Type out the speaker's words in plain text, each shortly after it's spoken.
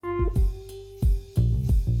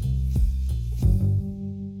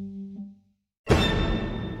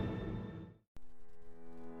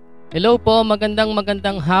Hello po,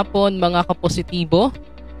 magandang hapon mga kapositibo.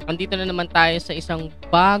 Andito na naman tayo sa isang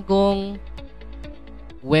bagong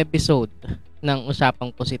webisode ng Usapang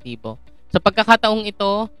Positibo. Sa pagkakataong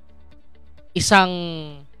ito, isang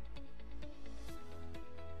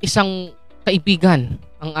kaibigan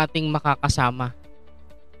ang ating makakasama.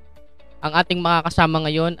 Ang ating makakasama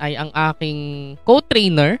ngayon ay ang aking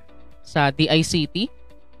co-trainer sa DICT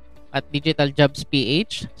at Digital Jobs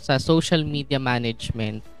PH sa Social Media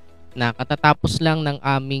Management na katatapos lang ng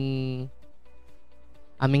aming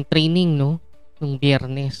training nung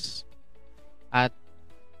Biyernes. At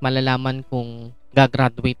malalaman kung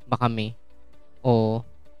gagraduate ba kami o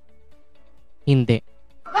hindi.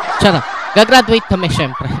 Charot. Gagraduate kami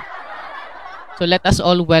syempre. So let us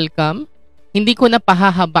all welcome. Hindi ko na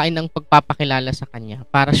pahahabain ang pagpapakilala sa kanya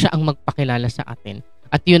para siya ang magpakilala sa atin.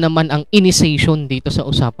 At yun naman ang initiation dito sa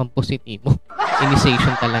Usapang Positibo.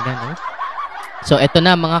 Initiation talaga, no? So eto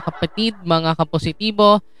na mga kapatid, mga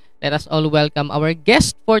kapositibo, let us all welcome our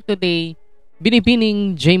guest for today,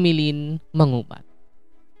 Binibining Jamielyn Mangubat.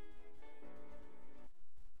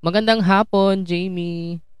 Magandang hapon,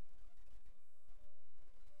 Jamie.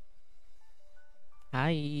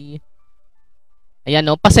 Hi. Ayan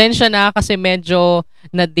pasensya na kasi medyo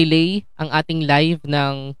na-delay ang ating live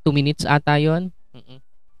ng 2 minutes ata yun.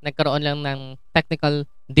 Nagkaroon lang ng technical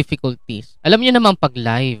difficulties. Alam niyo naman pag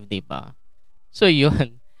live, di ba? So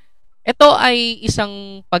yun. Ito ay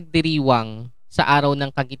isang pagdiriwang sa araw ng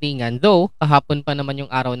Kagitingan. Though, kahapon pa naman yung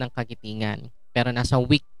araw ng Kagitingan. Pero nasa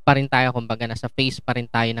week pa rin tayo, kumbaga nasa phase pa rin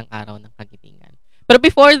tayo ng araw ng Kagitingan. Pero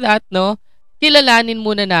before that, kilalanin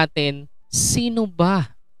muna natin, sino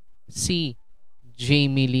ba si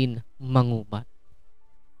Jamielyn Mangubat?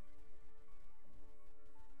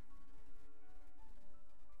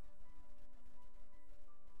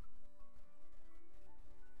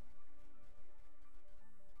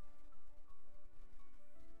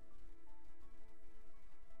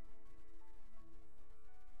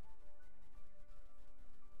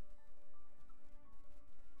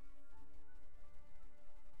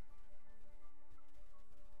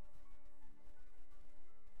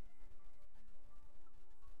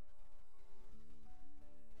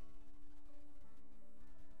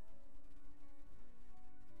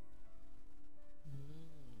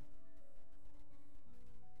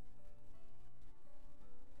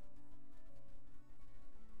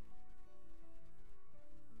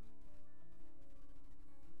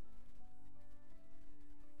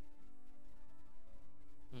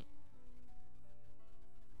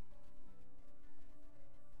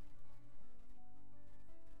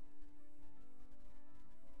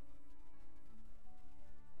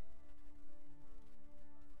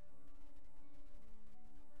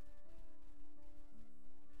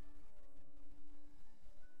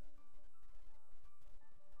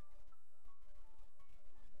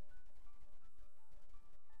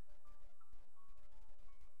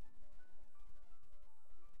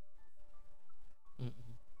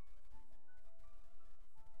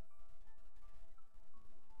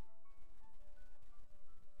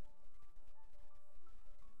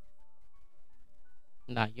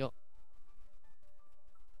 Layo.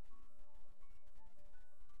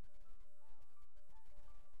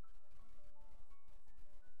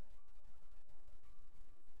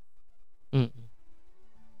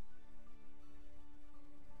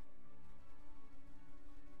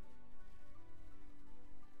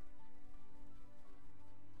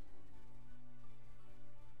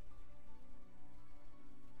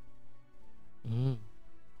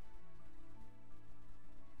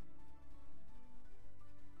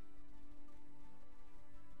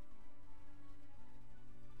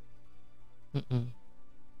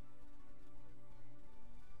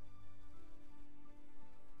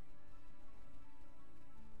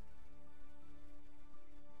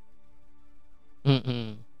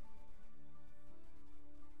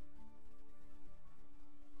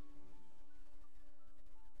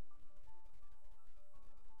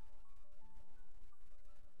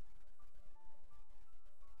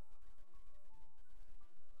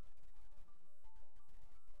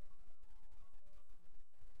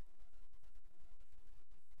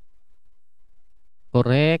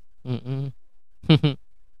 Correct.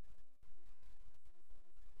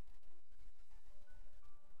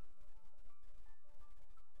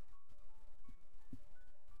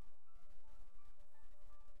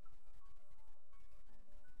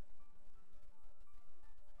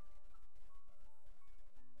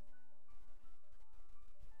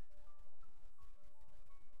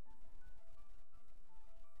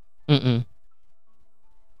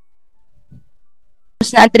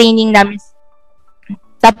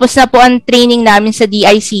 Tapos na po ang training namin sa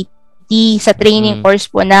DICT. City sa training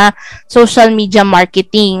course po na social media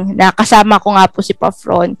marketing na kasama ko nga po si Prof.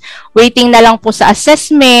 Ron. Waiting na lang po sa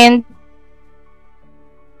assessment.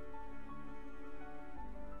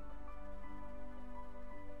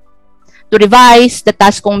 To revise the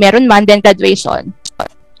task kung meron man, then graduation.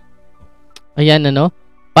 Ayan, ano?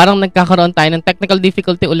 Parang nagkakaroon tayo ng technical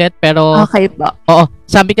difficulty ulit, pero... Okay po. Oo.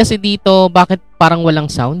 Sabi kasi dito, bakit parang walang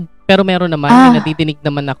sound? Pero meron naman, may natidinig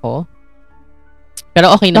naman ako.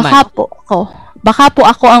 Pero okay naman. Baka po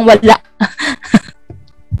ako ang wala.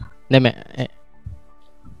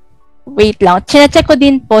 Wait lang. Chine-check ko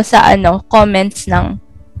din po sa comments ng...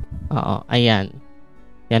 Oo, ayan.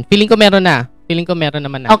 Yan. Feeling ko meron na. Feeling ko meron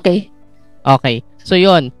naman na. Okay. Okay. So,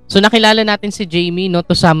 yun. So, nakilala natin si Jamie, no?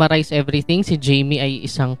 To summarize everything, si Jamie ay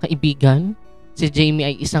isang kaibigan. Si Jamie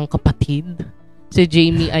ay isang kapatid. Si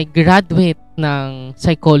Jamie ay graduate ng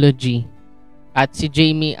psychology. At si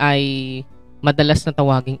Jamie ay madalas na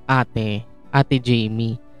tawaging ate. Ate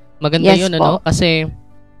Jamie. Maganda yun, ano? Kasi,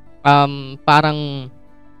 parang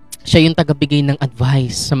siya yung tagabigay ng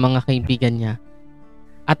advice sa mga kaibigan niya.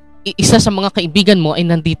 Isa sa mga kaibigan mo ay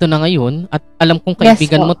nandito na ngayon at alam kong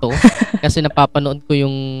kaibigan mo to kasi napapanood ko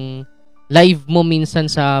yung live mo minsan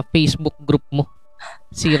sa Facebook group mo.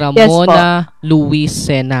 Si Ramona Luis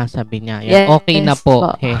Sena, sabi niya. Yan. Okay na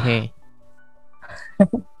po. Hehe.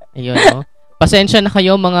 Ayun, no? Pasensya na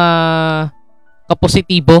kayo mga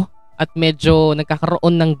kapositibo at medyo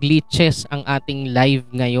nagkakaroon ng glitches ang ating live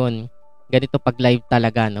ngayon. Ganito pag live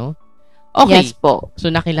talaga, no? Okay. Yes po.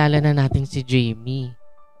 So nakilala na natin si Jamie.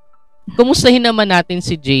 Kumustahin naman natin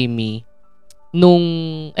si Jamie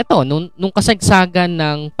nung kasagsagan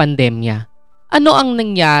ng pandemya. Ano ang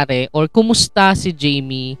nangyari or kumusta si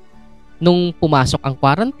Jamie nung pumasok ang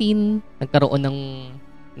quarantine, nagkaroon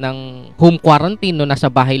ng home quarantine no, nasa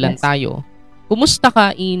bahay lang tayo. Kumusta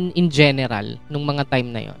ka in general nung mga time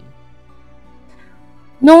na yon?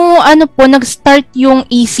 Nung nag-start yung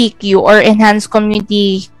ECQ or Enhanced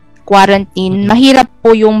Community Quarantine, mahirap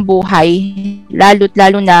po yung buhay, lalo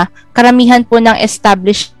na karamihan po ng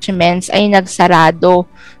establishments ay nagsarado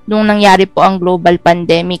nung nangyari po ang global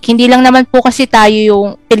pandemic. Hindi lang naman po kasi tayo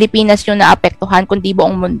yung Pilipinas yung naapektuhan, kundi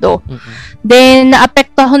buong mundo. Then,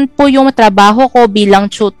 naapektuhan po yung trabaho ko bilang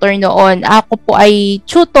tutor noon. Ako po ay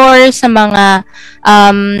tutor sa mga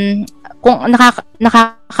kung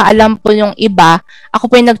nakakaalam po yung iba, ako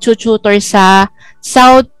po yung nag-tutor sa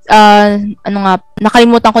South,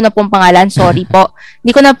 nakalimutan ko na po ang pangalan, sorry po.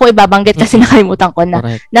 Hindi ko na po ibabanggit kasi nakalimutan ko na.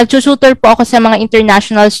 Nag-tutor po ako sa mga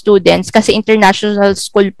international students kasi international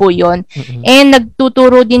school po yon. And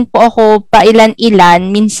nagtuturo din po ako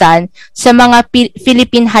pailan-ilan minsan sa mga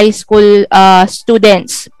Philippine high school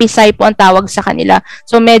students. Pisay po ang tawag sa kanila.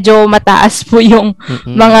 So medyo mataas po yung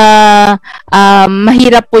mga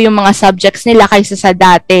mahirap po yung mga subjects nila kaysa sa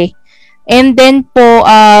dati. And then po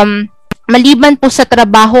maliban po sa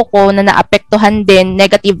trabaho ko na naapektuhan din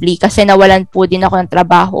negatively kasi nawalan po din ako ng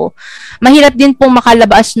trabaho. Mahirap din pong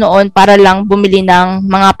makalabas noon para lang bumili ng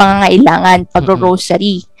mga pangangailangan,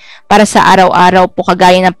 pag-grocery. Para sa araw-araw po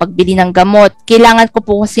kagaya ng pagbili ng gamot. Kailangan ko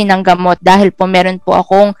po kasi ng gamot dahil po meron po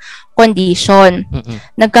akong condition.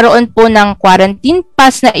 Nagkaroon po ng quarantine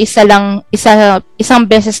pass na isang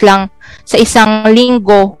beses lang sa isang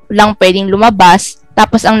linggo lang pwedeng lumabas.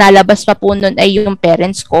 Tapos ang nalabas pa po nun ay yung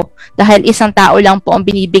parents ko dahil isang tao lang po ang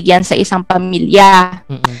binibigyan sa isang pamilya.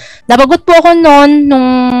 Nabagot po ako noon nung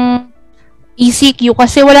ECQ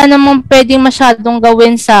kasi wala namang pwedeng masyadong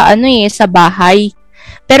gawin sa sa bahay.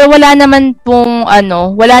 Pero wala naman pong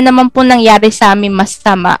nangyari sa amin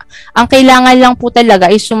masama. Ang kailangan lang po talaga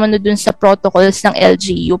ay sumunod dun sa protocols ng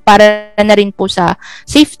LGU para na rin po sa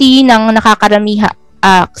safety ng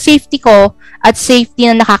safety ko at safety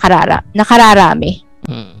ng nakararami.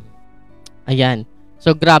 Ayan.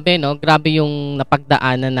 So grabe, no? Grabe yung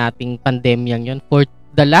napagdaanan nating pandemyang yon for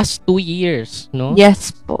the last 2 years, no? Yes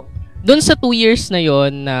po. Doon sa 2 years na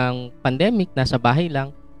yon ng pandemic, nasa bahay lang,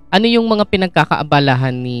 ano yung mga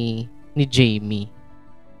pinagkakaabalahan ni Jamie?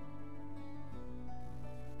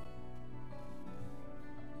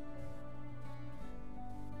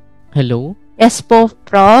 Hello? Yes po,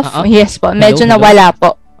 Prof. Yes po. Medyo nawala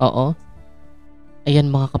po. Oo. Ayan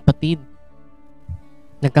mga kapatid.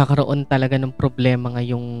 Nagkakaroon talaga ng problema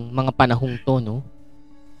ngayong mga panahong to, no?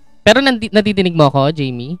 Pero nadidinig mo ako,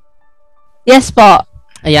 Jamie? Yes po.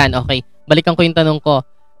 Ayan, okay. Balikan ko yung tanong ko.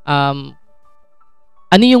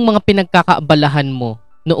 Ano yung mga pinagkakaabalahan mo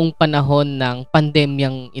noong panahon ng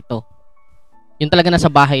pandemyang ito? Yung talaga nasa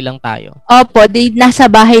bahay lang tayo. Opo, nasa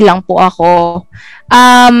bahay lang po ako.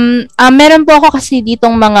 Meron po ako kasi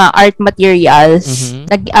ditong mga art materials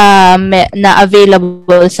na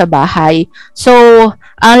available sa bahay. So,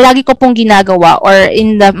 ang lagi ko pong ginagawa or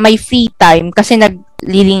in my free time, kasi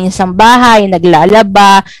naglilinis ng bahay,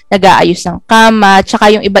 naglalaba, nag-aayos ng kama,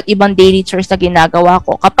 tsaka yung iba't ibang daily chores na ginagawa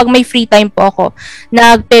ko. Kapag may free time po ako,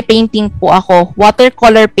 nagpe-painting po ako,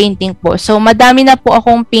 watercolor painting po. So, madami na po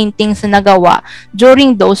akong paintings na nagawa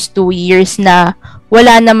during those 2 years na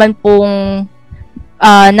wala naman pong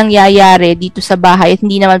nangyayari dito sa bahay at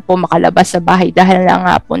hindi naman po makalabas sa bahay dahil lang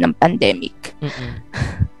nga po ng pandemic.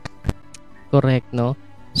 Correct, no?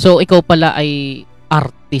 So, ikaw pala ay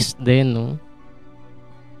artist din, no?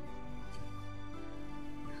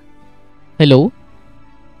 Hello?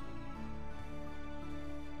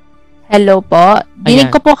 Hello po. Dinig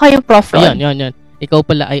ko po kayo, Prof. Ron. Ayan. Ikaw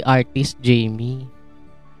pala ay artist, Jamie.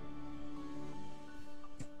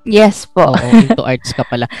 Yes po. Oo, into arts ka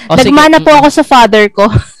pala. Nagmana po ako sa father ko.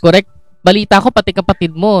 Correct. Balita ko, pati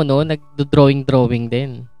kapatid mo, no? Nag-drawing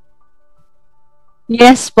din.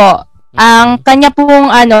 Yes po. Ang kanya pong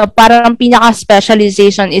parang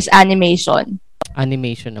pinaka-specialization is animation.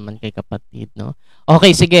 Animation naman kay kapatid, no?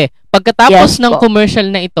 Okay, sige. Pagkatapos ng commercial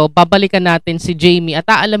na ito, babalikan natin si Jamie at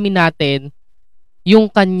aalamin natin yung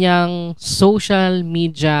kanyang social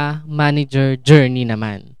media manager journey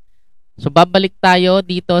naman. So, babalik tayo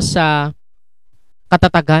dito sa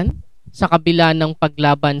Katatagan, sa kabila ng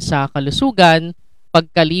paglaban sa kalusugan,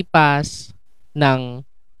 pagkalipas ng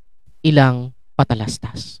ilang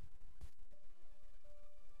patalastas.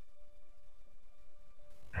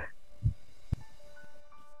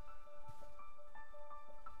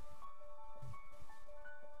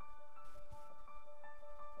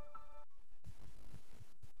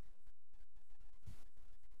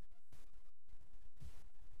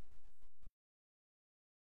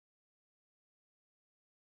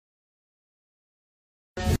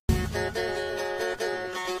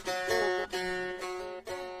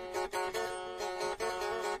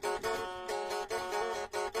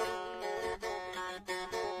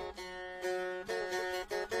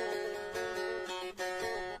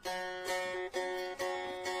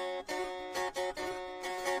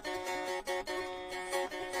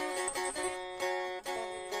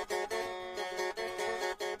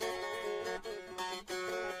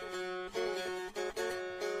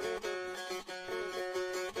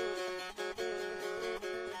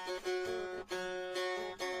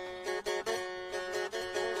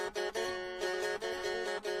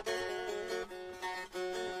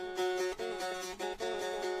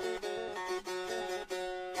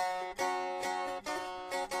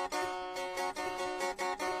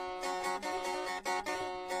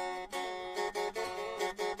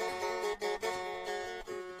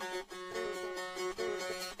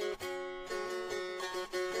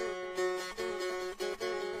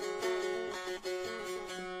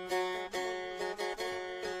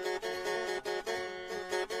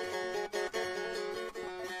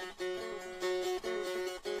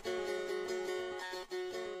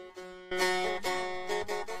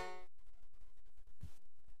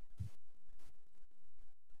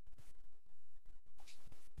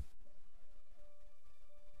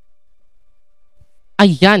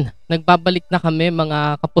 Ayan, nagbabalik na kami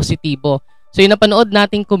mga kapositibo. So yung napanood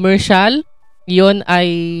nating commercial, yon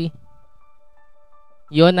ay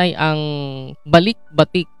ang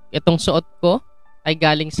balik-batik. Itong suot ko ay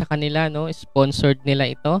galing sa kanila, no? Sponsored nila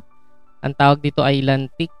ito. Ang tawag dito ay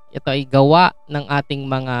lantik. Ito ay gawa ng ating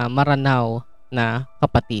mga Maranao na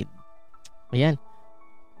kapatid. Ayan.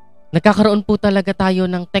 Nagkakaroon po talaga tayo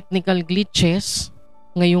ng technical glitches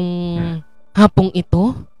ngayong hapong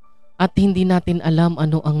ito. At hindi natin alam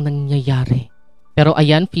ano ang nangyayari. Pero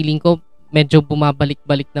ayan, feeling ko medyo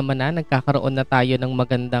bumabalik-balik naman na. Nagkakaroon na tayo ng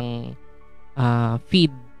magandang feed,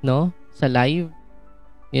 no? Sa live.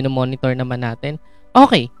 Monitor naman natin.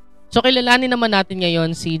 Okay. So, kilalanin naman natin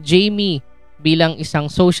ngayon si Jamie bilang isang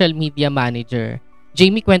social media manager.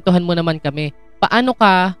 Jamie, kwentuhan mo naman kami. Paano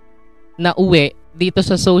ka nauwi dito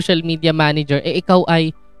sa social media manager? Ikaw ay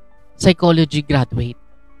psychology graduate.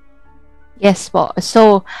 Yes po.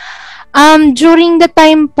 So, during the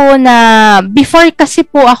time po na, before kasi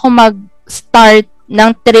po ako mag-start ng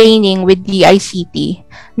training with the ICT,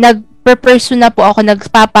 nagpe-pursue na po ako,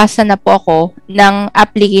 nagpapasa na po ako ng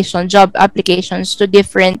job applications to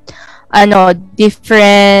different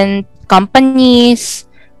companies,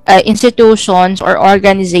 institutions, or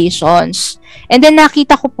organizations. And then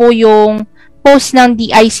nakita ko po yung post ng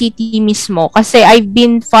DICT mismo kasi I've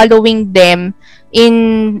been following them in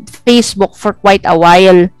Facebook for quite a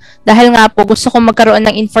while. Dahil nga po gusto ko magkaroon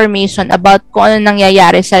ng information about kung ano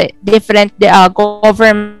nangyayari sa different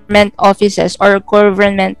government offices or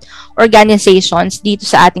government organizations dito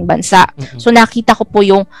sa ating bansa. So nakita ko po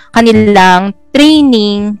yung kanilang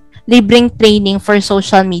training libreng training for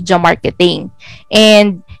social media marketing.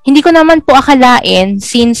 And hindi ko naman po akalain,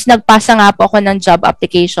 since nagpasa nga po ako ng job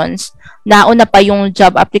applications, nauna pa yung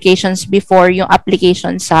job applications before yung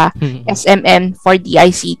application sa SMM for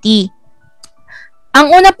DICT. Ang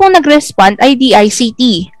una pong nag-respond ay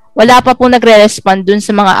DICT. Wala pa pong nagre-respond dun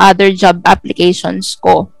sa mga other job applications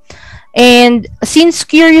ko. And since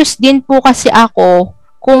curious din po kasi ako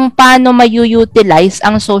kung paano ma-utilize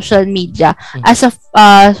ang social media as a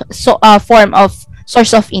form of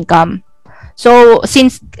source of income. So,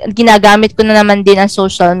 since ginagamit ko na naman din ang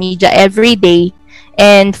social media every day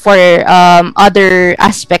and for other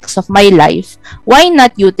aspects of my life, why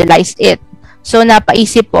not utilize it? So,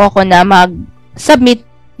 napaisip po ako na mag-submit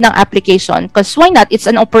ng application because why not? It's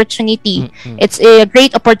an opportunity. It's a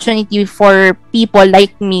great opportunity for people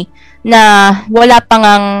like me na wala pang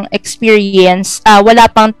ang experience, wala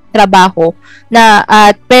pang trabaho na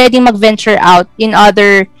pwedeng mag-venture out in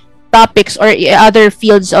other topics or other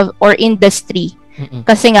fields of or industry.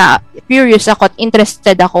 Kasi nga, curious ako at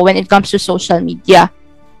interested ako when it comes to social media.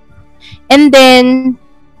 And then,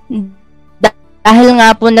 dahil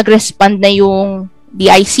nga po nag-respond na yung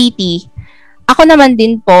DICT, ako naman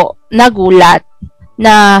din po nagulat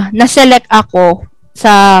na na-select ako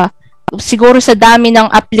sa siguro sa dami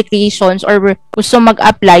ng applications or gusto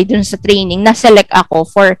mag-apply dun sa training, na-select ako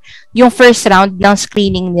for yung first round ng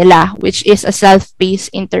screening nila, which is a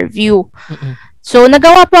self-paced interview. So,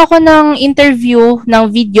 nagawa po ako ng interview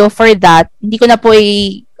ng video for that. Hindi ko na po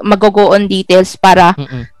mag-go on details para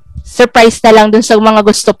surprise na lang dun sa mga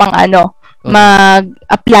gusto pang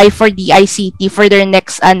mag-apply for DICT for their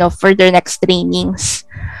next trainings.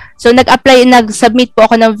 So, nag-submit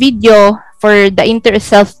po ako ng video for the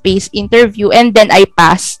self-paced interview, and then I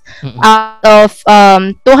passed. Out of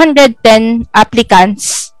 210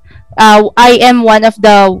 applicants, I am one of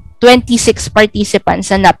the 26 participants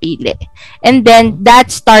na napili. And then that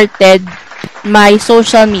started my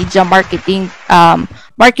social media marketing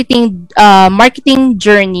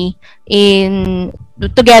journey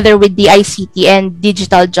together with the ICT and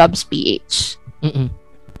Digital Jobs PH.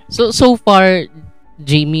 So far,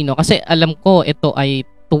 Jamie, no, kasi alam ko ito ay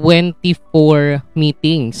 24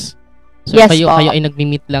 meetings. So, yes, kayo ay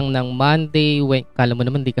nagmi-meet lang ng Monday, kala mo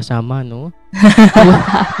naman di kasama, no?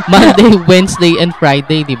 Monday, Wednesday, and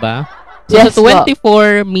Friday, di ba? So, yes, sa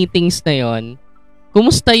 24 meetings na yon,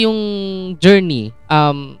 kumusta yung journey?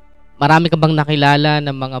 Marami ka bang nakilala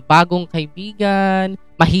ng mga bagong kaibigan?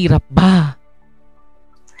 Mahirap ba?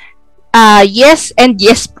 Yes and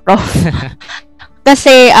yes, Prof.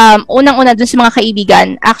 Kasi unang-una dun sa mga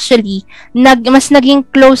kaibigan, actually mas naging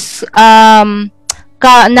close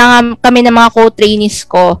kami ng mga co-trainees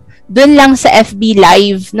ko dun lang sa FB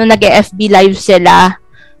Live, nung nag-FB Live sila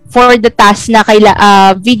for the task na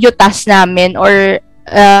video task namin or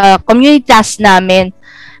community task namin.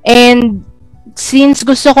 And since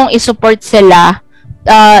gusto kong i-support sila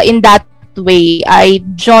in that way, I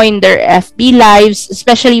joined their FB Lives,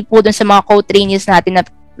 especially po dun sa mga co-trainees natin na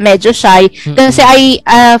medyo shy. Kasi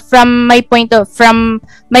from my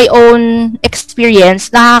own experience,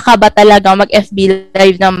 nakakaba talaga mag-FB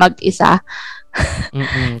Live ng mag-isa.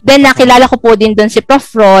 Then, nakilala ko po din doon si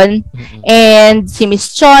Prof. Ron, and si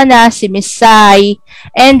Miss Chona, si Miss Sai.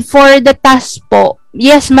 And for the task po,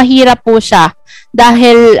 yes, mahirap po siya.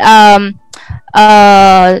 Dahil,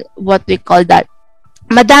 what we call that?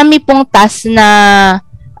 Madami pong task na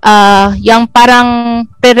yung parang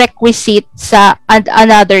prerequisite sa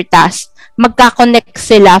another task. Magka-connect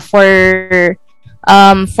sila for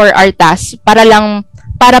our task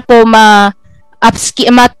para po ma-obtain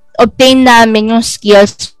namin yung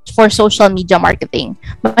skills for social media marketing.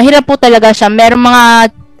 Mahirap po talaga siya. Merong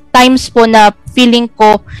mga times po na feeling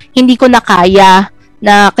ko hindi ko na kaya,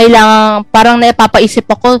 na kailangan, parang napapaisip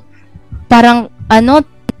ako, parang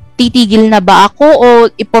titigil na ba ako o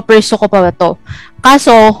ipoperso ko pa ba to?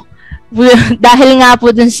 Kaso, dahil nga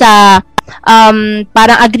po dun sa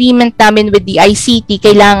parang agreement namin with the ICT,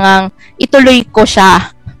 kailangang ituloy ko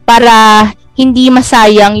siya para hindi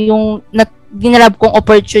masayang yung ginrab kong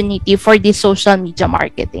opportunity for this social media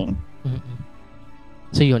marketing.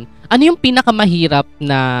 So yun. Ano yung pinakamahirap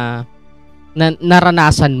na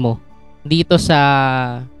naranasan mo dito sa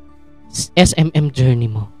SMM journey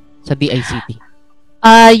mo sa DICT?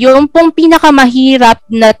 Yung pong pinakamahirap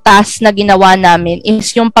na task na ginawa namin is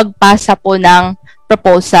yung pagpasa po ng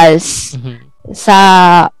proposals sa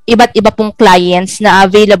iba't iba pong clients na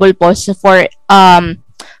available po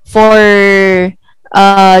for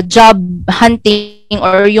job hunting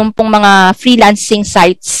or yung pong mga freelancing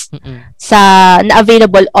sites na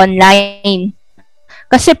available online.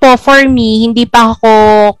 Kasi po, for me, hindi pa ako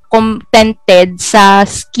contented sa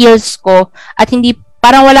skills ko at hindi,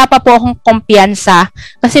 parang wala pa po akong kumpiyansa.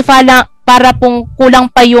 Kasi para pong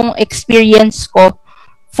kulang pa yung experience ko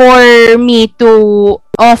for me to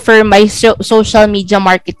offer my social media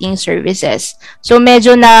marketing services. So,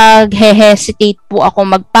 medyo nag-hesitate po ako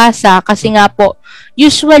magpasa kasi nga po,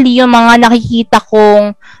 usually yung mga nakikita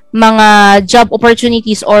kong mga job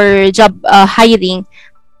opportunities or job hiring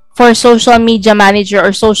for social media manager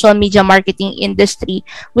or social media marketing industry,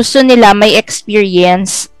 gusto nila may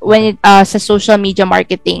experience when sa social media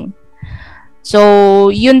marketing. So,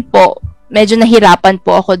 yun po, medyo nahirapan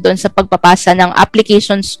po ako doon sa pagpapasa ng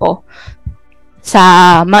applications ko sa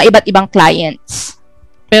mga iba't ibang clients.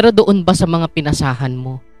 Pero doon ba sa mga pinasahan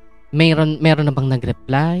mo, meron na bang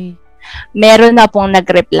nag-reply? Meron na pong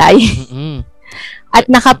nag-reply. At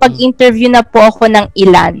nakapag-interview na po ako ng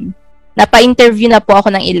ilan. Napa-interview na po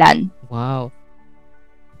ako ng ilan. Wow.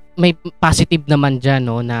 May positive naman dyan,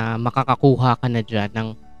 no, na makakakuha ka na dyan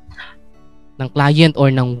ng client or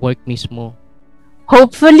ng work mismo.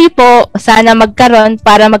 Hopefully po, sana magkaroon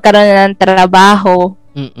para magkaroon na ng trabaho.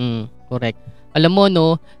 Correct. Alam mo,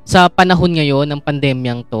 no, sa panahon ngayon ng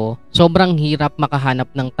pandemyang to, sobrang hirap makahanap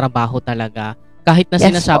ng trabaho talaga. Kahit na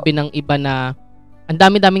sinasabi ng iba na ang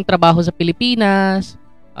dami-daming trabaho sa Pilipinas,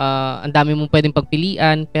 ang dami mong pwedeng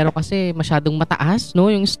pagpilian, pero kasi masyadong mataas, no,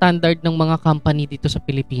 yung standard ng mga company dito sa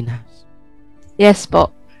Pilipinas. Yes po.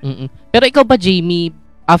 Pero ikaw ba, Jamie,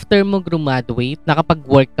 after mo graduate,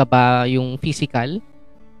 nakapag-work ka ba yung physical?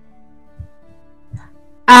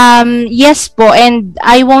 Yes po, and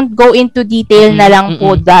I won't go into detail na lang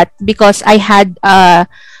po that because I had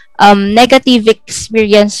negative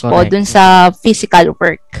experience po dun sa physical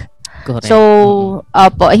work. Correct. So,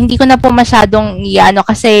 po, hindi ko na po masyadong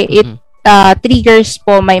kasi it triggers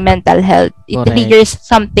po my mental health. It triggers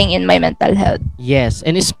something in my mental health. Yes,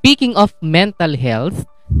 and speaking of mental health,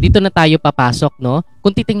 dito na tayo papasok, no?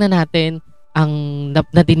 Kung titingnan natin ang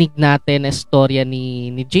nadinig natin na storya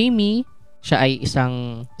ni Jamie, siya ay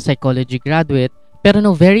isang psychology graduate, pero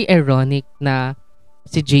no, very ironic na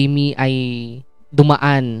si Jamie ay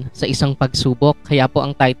dumaan sa isang pagsubok. Kaya po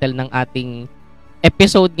ang title ng ating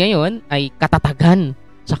episode ngayon ay Katatagan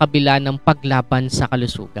sa kabila ng paglaban sa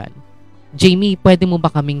kalusugan. Jamie, pwede mo ba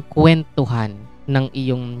kaming kwentuhan ng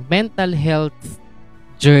iyong mental health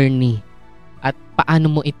journey at paano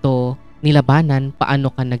mo ito nilabanan, paano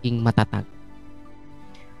ka naging matatag?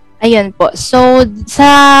 Ayan po. So,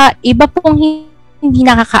 sa iba pong hindi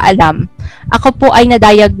nakakaalam, ako po ay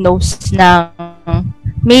na-diagnose ng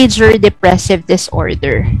major depressive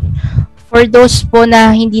disorder. For those po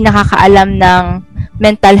na hindi nakakaalam ng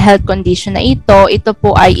mental health condition na ito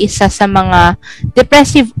po ay isa sa mga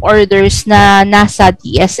depressive orders na nasa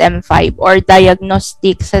DSM-5 or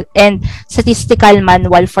Diagnostic and Statistical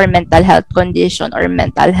Manual for Mental Health Condition or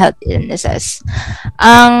Mental Health Illnesses.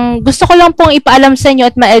 Ang gusto ko lang pong ipaalam sa inyo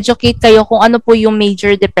at ma-educate kayo kung ano po yung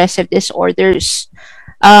major depressive disorder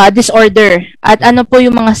at ano po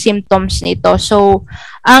yung mga symptoms nito. So,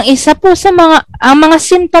 ang isa po sa mga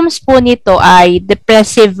symptoms po nito ay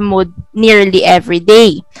depressive mood nearly every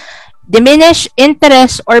day, diminished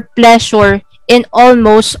interest or pleasure in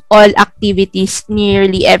almost all activities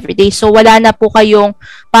nearly every day. So, wala na po kayong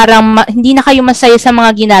hindi na kayo masaya sa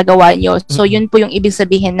mga ginagawa nyo. So, yun po yung ibig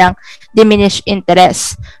sabihin ng diminished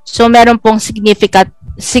interest. So, meron pong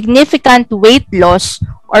significant weight loss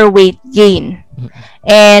or weight gain.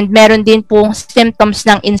 And meron din pong symptoms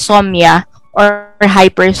ng insomnia or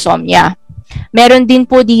hypersomnia. Meron din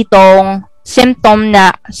po ditong symptom na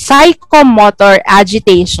psychomotor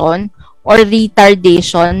agitation or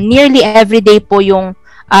retardation. Nearly every day po yung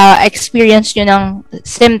experience nyo ng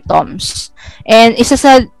symptoms. And isa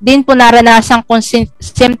sa din po naranasan kong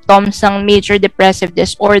symptoms ng major depressive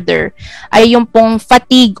disorder ay yung pong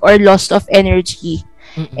fatigue or loss of energy.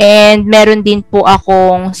 And meron din po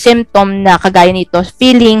akong symptom na kagaya nito,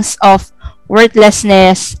 feelings of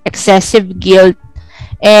worthlessness, excessive guilt,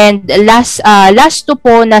 and last two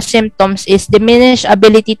po na symptoms is diminished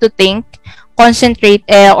ability to think, concentrate,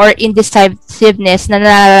 or indecisiveness na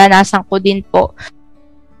naranasan ko din po.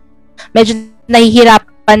 Medyo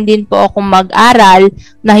nahihirapan din po akong mag-aral,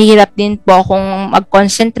 nahihirap din po akong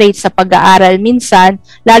mag-concentrate sa pag-aaral minsan,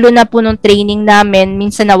 lalo na po nung training namin,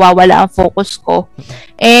 minsan nawawala ang focus ko.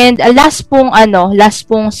 And last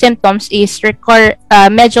pong symptoms is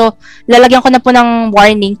medyo lalagyan ko na po ng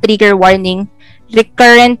warning, trigger warning,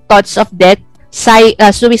 recurrent thoughts of death,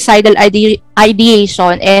 suicidal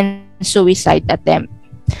ideation, and suicide attempt.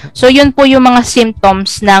 So, yun po yung mga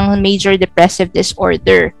symptoms ng major depressive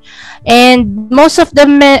disorder. And most of the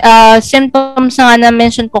symptoms na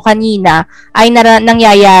na-mention ko kanina ay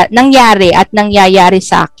nangyari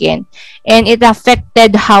sa akin. And it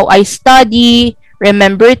affected how I study,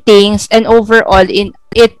 remember things, and overall,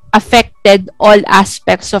 it affected all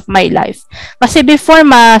aspects of my life. Kasi before,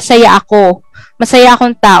 masaya akong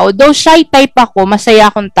tao. Though shy type ako,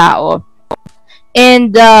 masaya akong tao.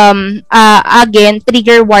 And again,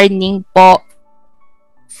 trigger warning po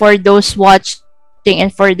for those watching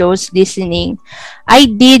and for those listening. I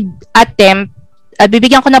did attempt,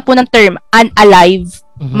 bibigyan ko na po ng term, unalive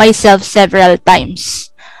myself several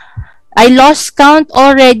times. I lost count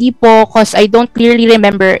already po because I don't clearly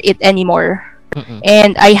remember it anymore.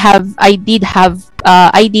 And I did have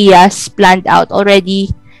ideas planned out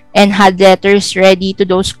already and had letters ready to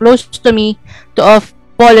those close to me to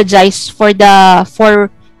apologize for the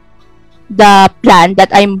plan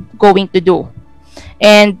that I'm going to do.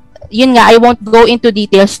 And yun nga, I won't go into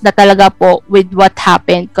details na talaga po with what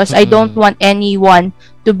happened because I don't want anyone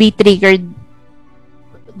to be triggered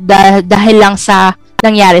dahil lang sa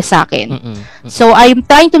nangyari sa akin. So, I'm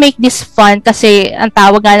trying to make this fun kasi ang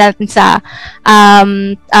tawag nga natin sa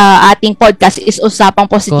ating podcast is Usapang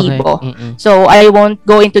Positibo. So, I won't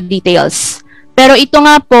go into details. Pero ito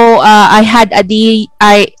nga po, I had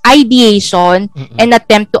ideation and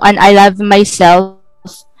attempt to unalive myself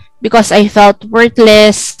because I felt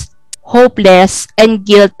worthless, hopeless, and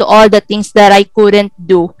guilt to all the things that I couldn't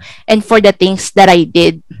do and for the things that I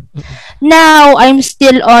did. Now, I'm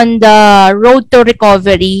still on the road to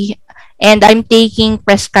recovery and I'm taking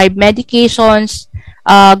prescribed medications,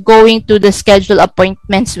 going to the scheduled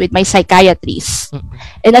appointments with my psychiatrist.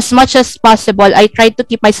 And as much as possible, I try to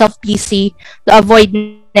keep myself busy to avoid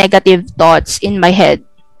negative thoughts in my head.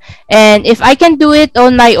 And if I can do it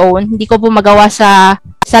on my own, hindi ko po magawa sa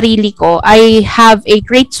sarili ko, I have a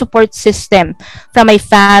great support system from my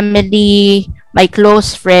family, my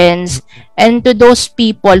close friends, and to those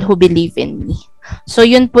people who believe in me. So,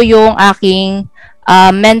 yun po yung aking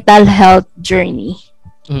mental health journey.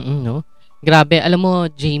 No? Grabe, alam mo,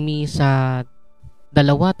 Jamie, sa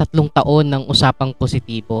 2-3 taon ng Usapang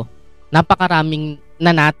Positibo, napakaraming na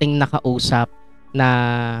nating nakausap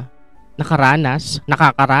na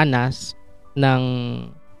nakakaranas ng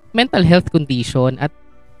mental health condition at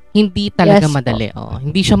hindi talaga madali.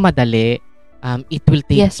 Hindi siya madali. It will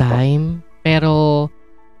take time. Pero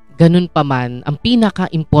ganun pa man, ang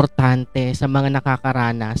pinaka-importante sa mga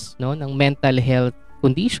nakakaranas ng mental health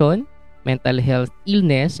condition, mental health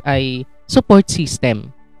illness ay support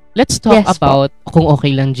system. Let's talk about, kung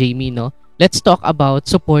okay lang Jamie, let's talk about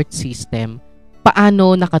support system.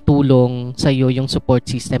 Paano nakatulong sa iyo yung support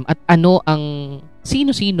system at ano ang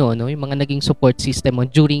sino-sino yung mga naging support system mo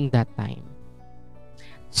during that time?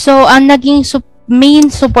 So, ang naging main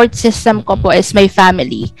support system ko po is my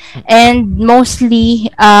family. And mostly,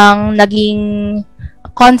 ang naging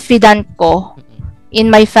confidant ko in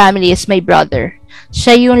my family is my brother.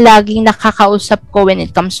 Siya yung laging nakakausap ko when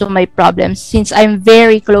it comes to my problems since I'm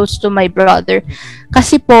very close to my brother.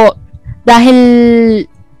 Kasi po, dahil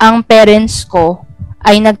ang parents ko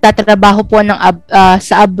ay nagtatrabaho po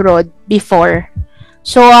sa abroad before.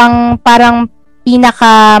 So, ang parang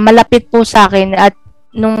pinaka malapit po sa akin at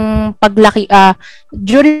nung paglaki,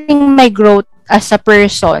 during my growth as a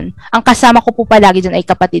person, ang kasama ko po palagi dyan ay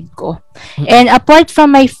kapatid ko. And apart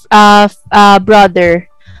from my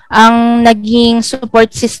brother, ang naging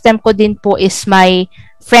support system ko din po is my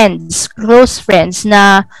friends, close friends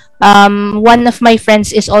na one of my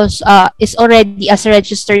friends is also is already as a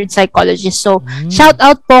registered psychologist. So shout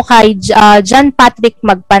out po kay John Patrick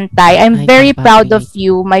Magpantay. I'm very proud of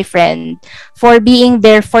you, my friend, for being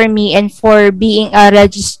there for me and for being a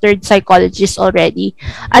registered psychologist already.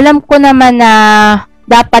 Alam ko naman na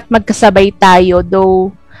dapat magkasabay tayo,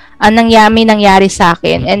 though nangyari sa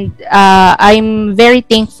akin, and I'm very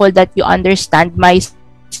thankful that you understand my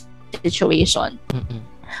situation.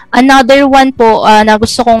 Another one po na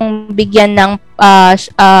gusto kong bigyan ng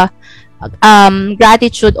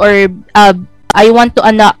gratitude or I want to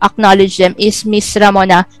acknowledge them is Miss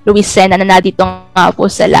Ramona Luisena na nandito nga po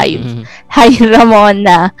sa live. Hi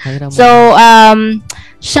Ramona. So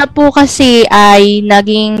siya po kasi ay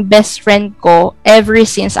naging best friend ko ever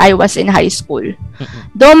since I was in high school.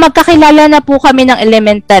 Though magkakilala na po kami ng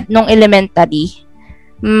elementary,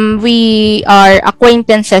 we are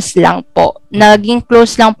acquaintances lang po. Naging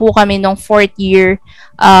close lang po kami nung 4th year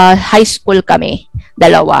high school kami,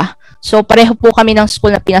 dalawa. So, pareho po kami ng school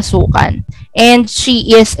na pinasukan. And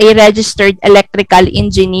she is a registered electrical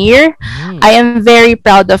engineer. I am very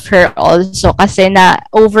proud of her also kasi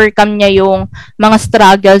na-overcome niya yung mga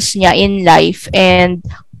struggles niya in life and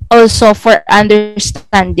also for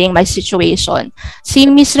understanding my situation. Si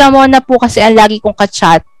Miss Ramona po kasi ang lagi kong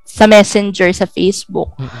ka-chat sa Messenger sa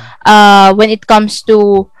Facebook. When it comes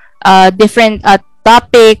to different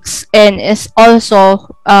topics and is also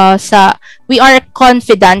we are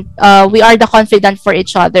the confident for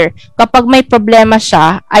each other. Kapag may problema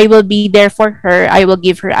siya, I will be there for her. I will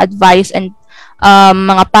give her advice and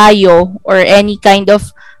mga payo or any kind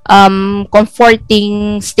of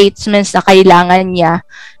comforting statements na kailangan niya.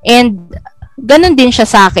 And ganun din siya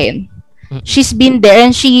sa akin. She's been there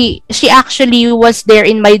and she actually was there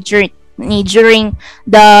in my journey during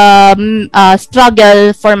the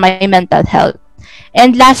struggle for my mental health.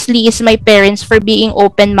 And lastly is my parents for being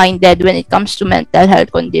open-minded when it comes to mental health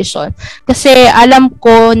condition. Kasi alam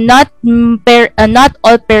ko not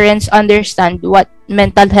all parents understand what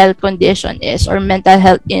mental health condition is or mental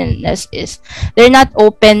health illness is. They're not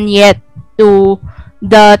open yet to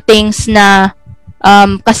the things na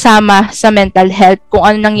kasama sa mental health, kung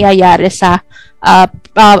ano nangyayari sa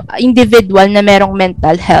individual na merong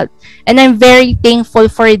mental health. And I'm very thankful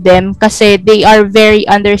for them kasi they are very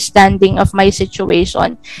understanding of my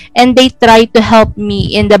situation and they try to help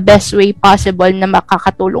me in the best way possible na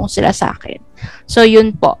makakatulong sila sa akin. So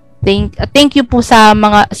yun po. Thank you po sa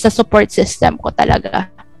support system ko talaga.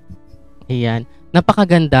 Ayan.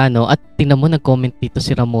 Napakaganda, no? At tingnan mo, nag-comment dito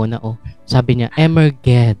si Ramona, oh. Sabi niya,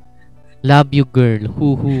 Emerged. Love you, girl.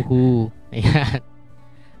 Hu. Ayan.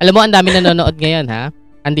 Alam mo, ang dami nanonood ngayon, ha?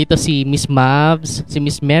 Andito si Miss Mavs, si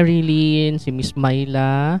Miss Marilyn, si Miss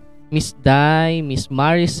Myla, Miss Dai, Miss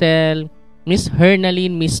Maricel, Miss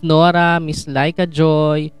Hernaline, Miss Nora, Miss Laika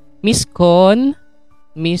Joy, Miss Con,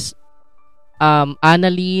 Miss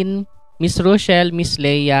Annalyn, Miss Rochelle, Miss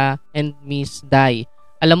Leia, and Miss Dai.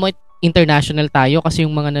 Alam mo, international tayo kasi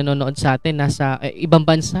yung mga nanonood sa atin nasa ibang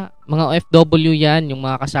bansa. Mga OFW yan, yung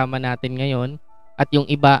mga kasama natin ngayon. At yung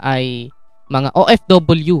iba ay mga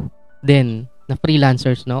OFW din na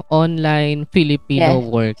freelancers, no? Online Filipino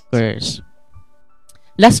workers.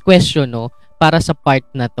 Last question, no? Para sa part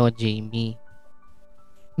na to, Jamie.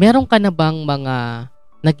 Meron ka na bang mga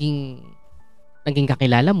naging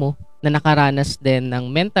kakilala mo na nakaranas din ng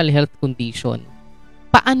mental health condition?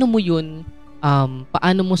 Paano mo yun,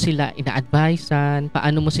 paano mo sila ina-advisean?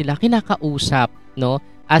 Paano mo sila kinakausap, no?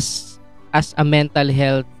 As a mental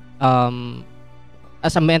health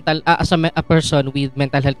as a person with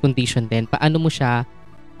mental health condition din, paano mo siya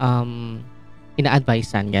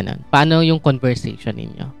ina-advisean, ganun? Paano yung conversation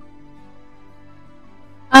ninyo?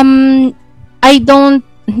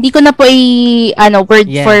 Hindi ko na po word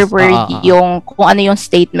for word yung kung ano yung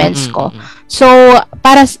statements ko. So,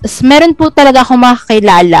 meron po talaga akong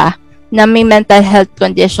makakilala na may mental health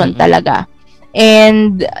condition talaga.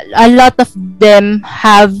 And a lot of them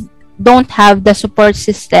don't have the support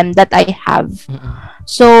system that I have.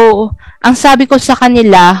 So, ang sabi ko sa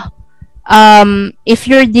kanila, if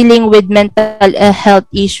you're dealing with mental health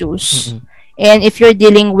issues, and if you're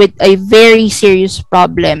dealing with a very serious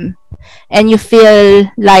problem, and you feel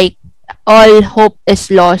like all hope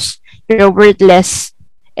is lost, you're worthless,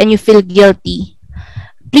 and you feel guilty,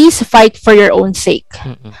 please fight for your own sake.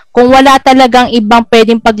 Kung wala talagang ibang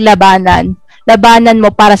pwedeng labanan mo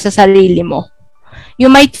para sa sarili mo. You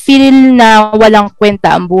might feel na walang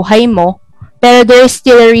kwenta ang buhay mo, pero there is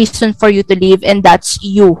still a reason for you to live, and that's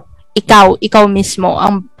you. Ikaw mismo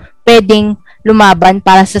ang pwedeng lumaban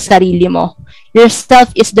para sa sarili mo.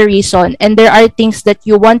 Yourself is the reason, and there are things that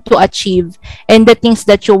you want to achieve and the things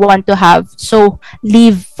that you want to have. So,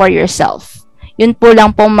 live for yourself. Yun po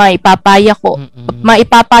lang po maipapayo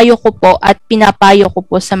ko po at pinapayo ko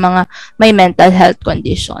po sa mga may mental health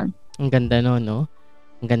condition. Ang ganda no?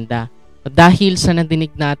 Ang ganda. Dahil sa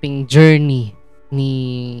nadinig nating journey ni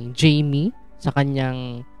Jamie sa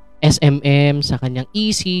kanyang SMM, sa kanyang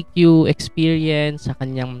ECQ experience, sa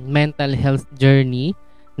kanyang mental health journey,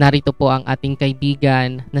 narito po ang ating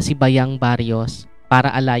kaibigan na si Bayang Barrios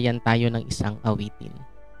para alayan tayo ng isang awitin.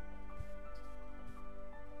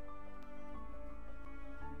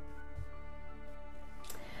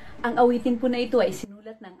 Ang awitin po na ito ay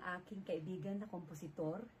sinulat ng aking kaibigan na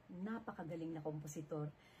kompositor, napakagaling na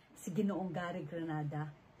kompositor, si Ginoong Gary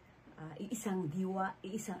Granada. Iisang diwa,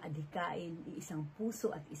 iisang adhikain, iisang puso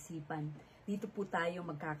at isipan. Dito po tayo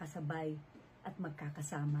magkakasabay at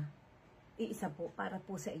magkakasama. Iisa po para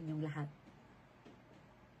po sa inyong lahat.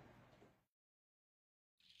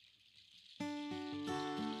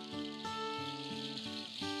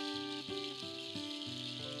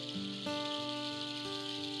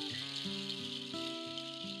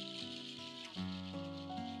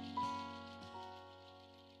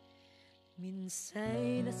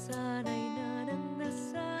 Minsa'y nasanay na ng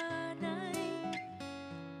nasanay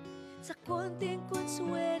sa konting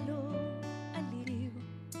konsuelo, aliw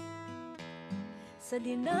sa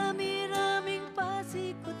dinami-raming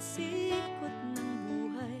pasikot-sikot ng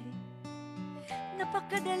buhay.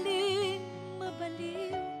 Napakadaling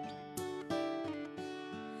mabaliw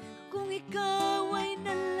kung ikaw ay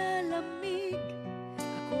nalalamig,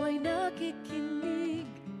 ako ay nakikinig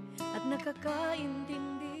at nakakaintindi.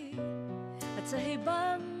 At sa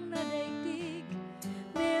hibang na daigdig,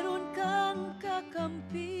 meron kang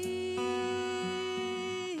kakampi.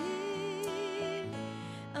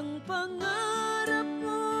 Ang pangarap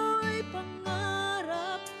mo'y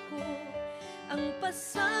pangarap ko, ang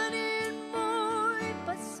pasanin mo'y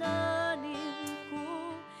pasanin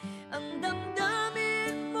ko, ang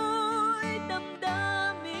damdamin mo'y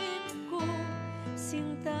damdamin ko,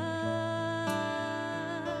 sinta.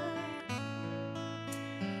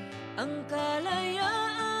 Ang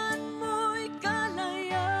kalayaan mo'y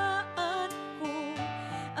kalayaan ko,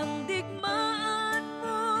 ang digmaan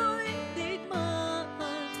mo'y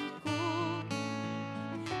digmaan ko.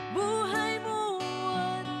 Buhay mo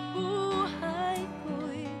at buhay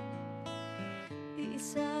ko'y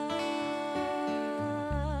iisa.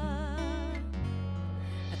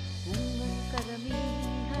 At kung ang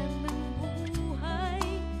karamihan ng buhay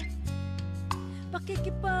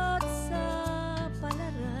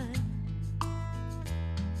pakikipagsapalaran,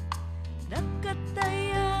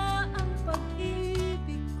 nakataya ang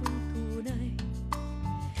pag-ibig kong tunay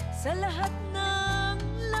sa lahat ng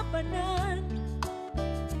labanan.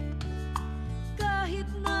 Kahit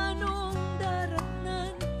na anong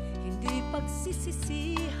daratnan, hindi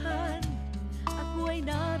pagsisisihan, ako ay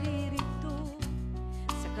naririto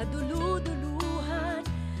sa kaduluduluhan,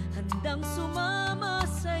 handang sumama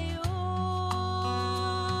sa'yo.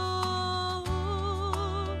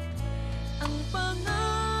 Ang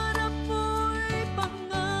pangarap mo'y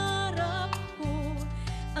pangarap ko,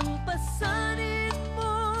 ang pasanin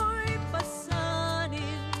mo'y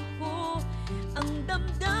pasanin ko, ang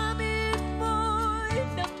damdamin mo'y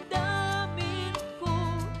damdamin ko,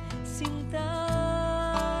 sinta.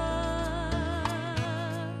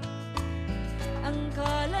 Ang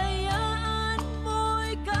kalayaan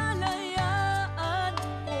mo'y kalayaan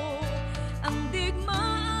ko, ang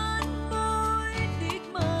digmaan mo'y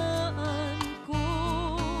digmaan ko.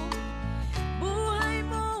 Buhay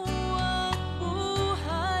mo at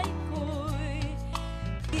buhay ko'y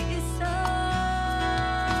iisa.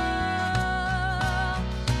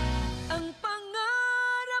 Ang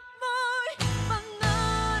pangarap mo'y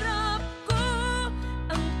pangarap ko,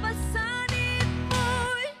 ang pasanin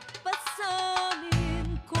mo'y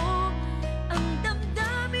pasanin ko, ang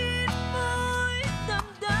damdamin mo'y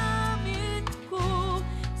damdamin ko,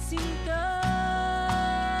 sinta.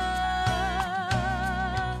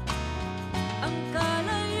 Ang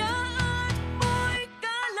kalayaan mo'y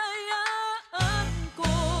kalayaan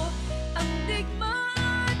ko, ang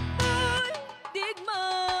digmaan mo'y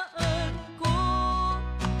digmaan ko.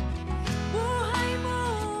 Buhay mo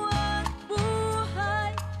at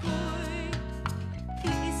buhay ko'y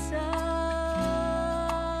iisa.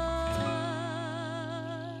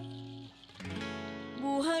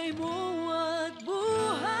 Buhay mo at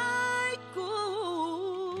buhay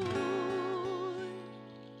ko'y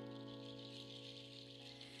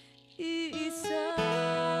iisa.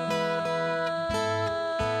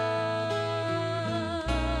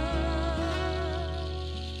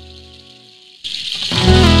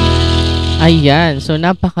 Ayan, so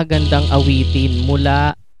napakagandang awitin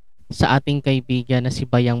mula sa ating kaibigan na si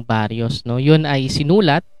Bayang Barrios, no? Yun ay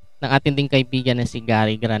sinulat ng ating ding kaibigan na si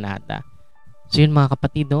Gary Granada. So yun mga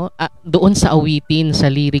kapatid, no? Doon sa awitin, sa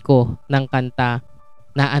liriko ng kanta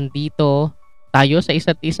na andito tayo sa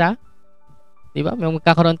isa't isa, di ba? May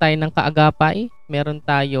magkakaroon tayo ng kaagapay, meron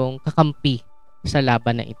tayong kakampi sa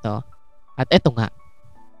laban na ito. At eto nga,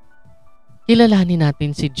 kilalanin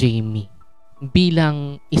natin si Jamie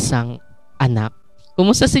bilang isang anak.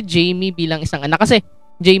 Kumusta si Jamie bilang isang anak? Kasi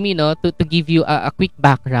Jamie, no, to give you a quick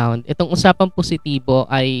background, itong usapang positibo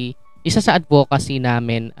ay isa sa advocacy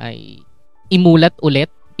namin ay imulat ulit,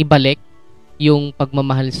 ibalik yung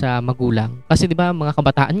pagmamahal sa magulang. Kasi 'di ba, mga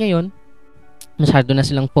kabataan ngayon, masyado na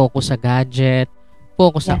silang focus sa gadget,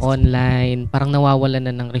 focus sa online, parang nawawalan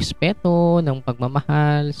na ng respeto, ng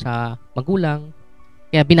pagmamahal sa magulang.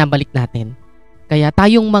 Kaya binabalik natin. Kaya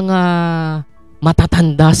tayong mga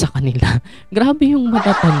matatanda sa kanila. Grabe yung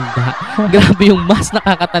matatanda. Grabe yung mas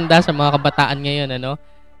nakakatanda sa mga kabataan ngayon, ano?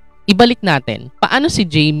 Ibalik natin. Paano si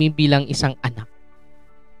Jamie bilang isang anak?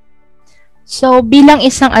 So, bilang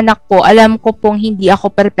isang anak po, alam ko pong hindi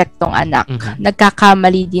ako perpektong anak.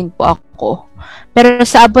 Nagkakamali din po ako. Pero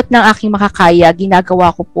sa abot ng aking makakaya,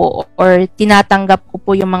 ginagawa ko po or tinatanggap ko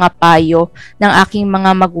po yung mga payo ng aking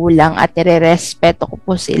mga magulang at nire-respeto ko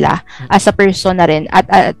po sila as a person na rin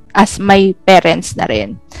at as my parents na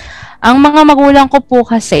rin. Ang mga magulang ko po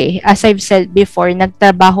kasi, as I've said before,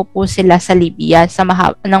 nagtrabaho po sila sa Libya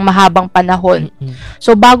ng mahabang panahon.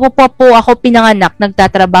 So bago po ako pinanganak,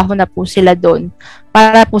 nagtatrabaho na po sila doon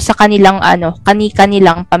para po sa kanilang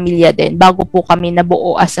kanilang pamilya din bago po kami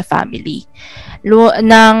nabuo as a family.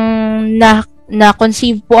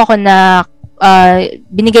 Na-conceive po ako na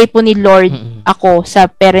binigay po ni Lord ako sa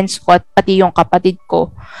parents ko at pati yung kapatid ko.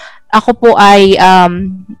 Ako po ay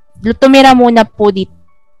tumira muna po dito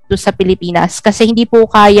sa Pilipinas kasi hindi po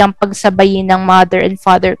kayang pagsabayin ng mother and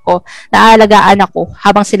father ko na aalagaan ako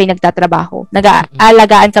habang sila nagtatrabaho.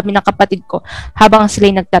 Nag-aalagaan kami ng kapatid ko habang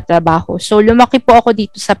sila nagtatrabaho. So lumaki po ako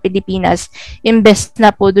dito sa Pilipinas, imbes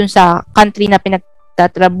na po dun sa country na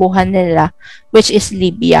pinagtatrabuhan nila, which is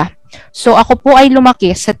Libya. So ako po ay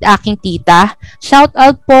lumaki sa aking tita. Shout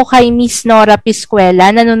out po kay Miss Nora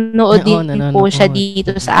Piscuela. Nanonood din po siya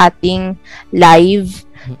dito sa ating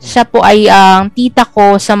live. Siya po ay ang tita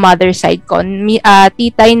ko sa mother side ko.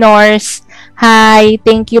 Tita Nors, hi,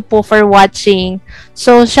 thank you po for watching.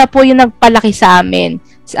 So, siya po yung nagpalaki sa amin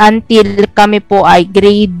until kami po ay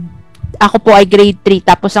ako po ay grade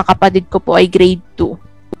 3, tapos ang kapatid ko po ay grade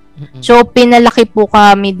 2. So, pinalaki po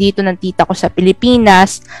kami dito ng tita ko sa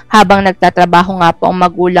Pilipinas habang nagtatrabaho nga po ang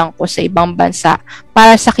magulang ko sa ibang bansa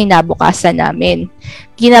para sa kinabukasan namin.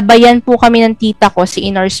 Ginabayan po kami ng tita ko, si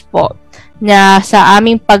Inors po, na sa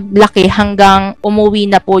aming paglaki hanggang umuwi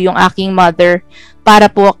na po yung aking mother para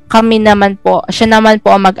po siya naman po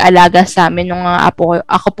ang mag-alaga sa amin nung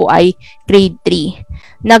ako po ay grade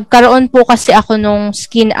 3. Nagkaroon po kasi ako nung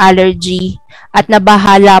skin allergy at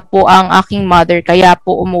nabahala po ang aking mother kaya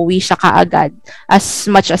po umuwi siya kaagad as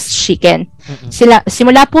much as she can.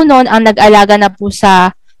 Simula po noon ang nag-alaga na po sa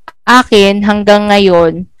akin hanggang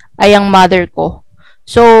ngayon ay ang mother ko.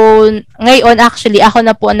 So, ngayon actually, ako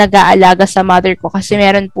na po ang nag-aalaga sa mother ko kasi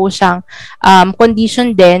meron po siyang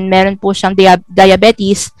condition din, meron po siyang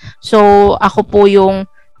diabetes. So, ako po yung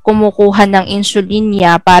kumukuha ng insulin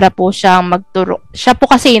niya para po siyang magturok. Siya po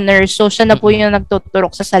kasi nurse, so siya na po yung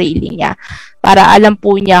nagtuturok sa sarili niya. Para alam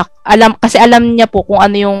niya po kung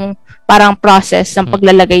ano yung parang process ng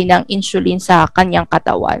paglalagay ng insulin sa kanyang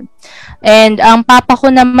katawan. And ang papa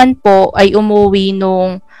ko naman po ay umuwi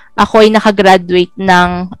nung ako ay nakagraduate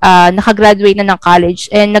na ng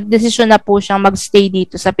college and nagdesisyon na po siyang magstay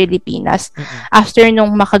dito sa Pilipinas after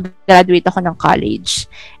nung makagraduate ako ng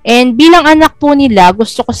college. And bilang anak po nila,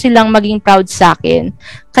 gusto ko silang maging proud sa akin.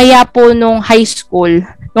 Kaya po nung high school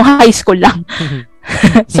lang,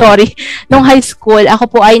 sorry, nung high school,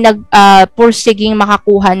 ako po ay pursiging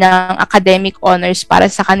makakuha ng academic honors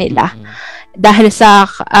para sa kanila dahil sa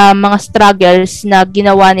mga struggles na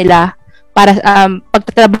ginawa nila para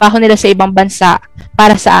pagtatrabaho nila sa ibang bansa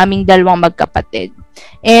para sa aming dalawang magkapatid.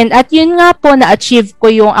 And at yun nga po, na-achieve ko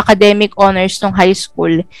yung academic honors ng high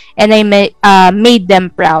school and I made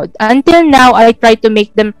them proud. Until now, I try to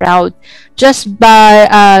make them proud just by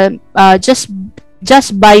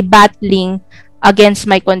battling against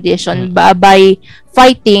my condition, by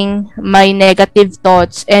fighting my negative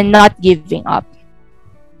thoughts and not giving up.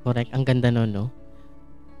 Correct. Ang ganda nun, no?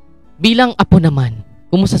 Bilang apo naman,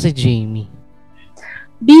 kumusta si Jamie?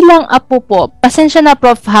 Bilang apo po, pasensya na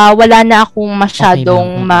Prof ha, wala na akong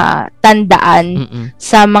masyadong matandaan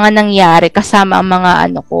sa mga nangyari kasama ang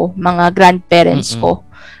mga mga grandparents ko.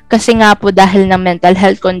 Kasi nga po dahil ng mental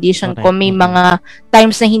health condition ko, may mga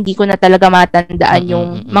times na hindi ko na talaga matandaan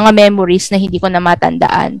yung mga memories na hindi ko na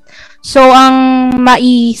matandaan. So ang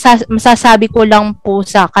masasabi ko lang po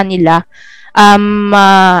sa kanila,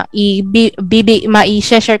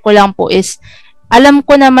 ma-share ko lang po is alam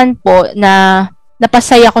ko naman po na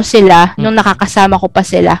napasaya ko sila nung nakakasama ko pa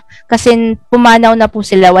sila. Kasi pumanaw na po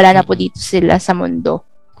sila, wala na po dito sila sa mundo.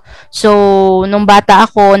 So, nung bata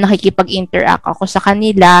ako, nakikipag-interact ako sa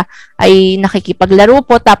kanila, ay nakikipaglaro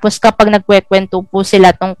po. Tapos kapag nagkwekwento po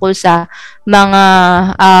sila tungkol sa mga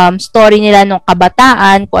story nila nung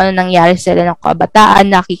kabataan, kung ano nangyari sila nung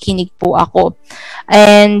kabataan, nakikinig po ako.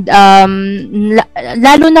 And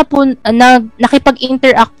lalo na po,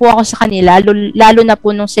 nakipag-interact po ako sa kanila, lalo na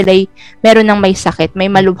po nung sila meron ng may sakit, may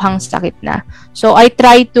malubhang sakit na. So, I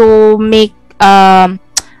try to make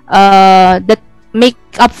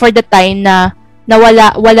up for the time na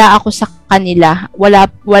wala ako sa kanila.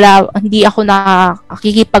 Hindi ako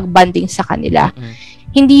nakikipag-bonding sa kanila.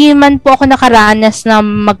 Hindi man po ako nakaranas na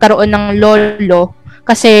magkaroon ng lolo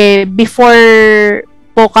Kasi before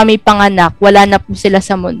po kami panganak, wala na po sila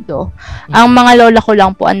sa mundo. Ang mga lola ko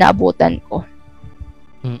lang po ang naabutan ko.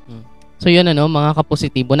 So yun mga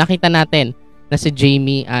kapositibo. Nakita natin na si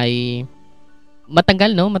Jamie ay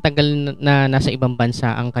matagal na nasa ibang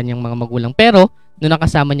bansa ang kanyang mga magulang. Pero nung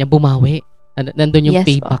nakasama niya, bumawi. Nandun yung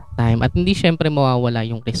payback time. At hindi syempre mawawala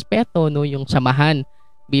yung respeto, yung samahan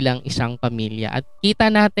bilang isang pamilya. At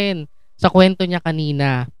kita natin sa kwento niya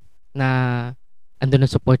kanina na andun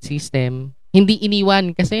ang support system. Hindi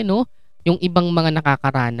iniwan kasi yung ibang mga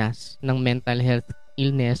nakakaranas ng mental health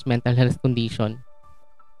illness, mental health condition,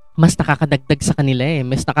 mas nakakadagdag sa kanila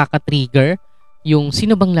mas nakaka-trigger yung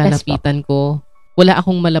sino bang lalapitan ko. Wala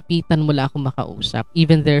akong malapitan, wala akong makausap.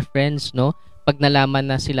 Even their friends, pag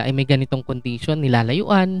nalaman na sila ay may ganitong condition,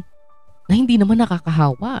 nilalayuan, na hindi naman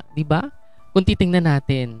nakakahawa, di ba? Kung titingnan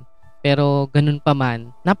natin. Pero ganun pa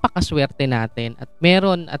man, napakaswerte natin at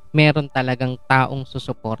meron talagang taong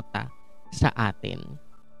susuporta sa atin.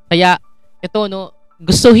 Kaya, ito,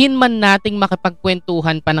 gustuhin man nating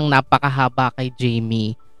makipagkwentuhan pa ng napakahaba kay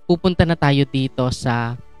Jamie, pupunta na tayo dito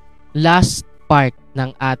sa last part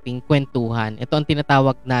ng ating kwentuhan. Ito ang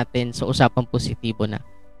tinatawag natin sa usapang positibo na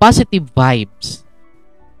positive vibes.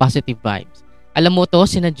 Positive vibes. Alam mo to,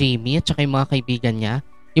 sina Jamie at saka yung mga kaibigan niya,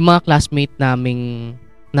 yung mga classmate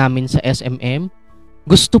namin sa SMM,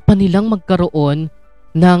 gusto pa nilang magkaroon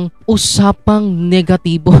ng usapang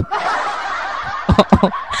negatibo.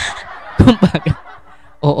 Kumbaga,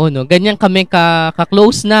 ganyan kami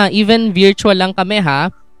ka-close na. Even virtual lang kami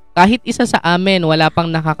kahit isa sa amin wala pang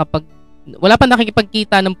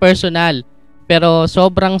nakikipagkita ng personal, pero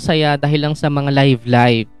sobrang saya dahil lang sa mga live.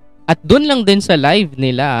 At doon lang din sa live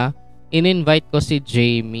nila in-invite ko si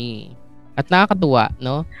Jamie. At nakakatuwa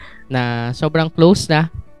na sobrang close na,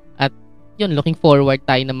 at yun, looking forward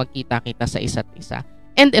tayo na magkita-kita sa isa't isa.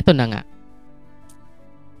 And ito na nga,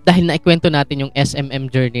 dahil naikwento natin yung SMM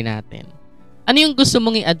journey natin, ano yung gusto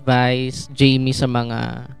mong i-advise, Jamie, sa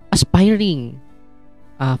mga aspiring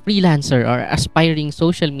freelancer or aspiring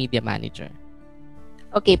social media manager?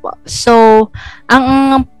 Okay po. So,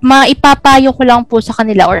 ang maipapayo ko lang po sa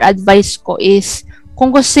kanila or advice ko is, kung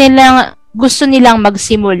gusto nilang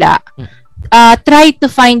magsimula, try to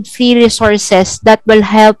find free resources that will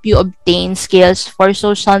help you obtain skills for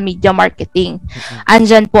social media marketing.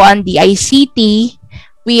 Andyan po ang DICT.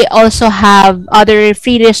 We also have other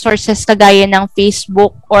free resources kagaya ng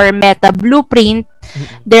Facebook or Meta Blueprint.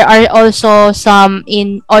 There are also some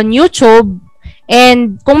on YouTube.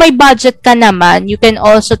 And kung may budget ka naman, you can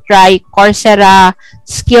also try Coursera,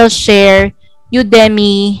 Skillshare,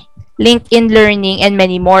 Udemy, LinkedIn Learning, and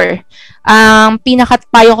many more. Ang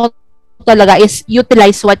pinakapayo ko talaga is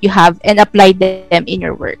utilize what you have and apply them in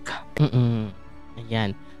your work.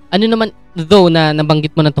 Ayan. Ano naman, though, na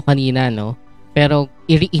nabanggit mo na to kanina, pero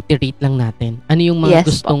i-reiterate lang natin. Ano yung mga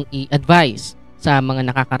gustong i-advise sa mga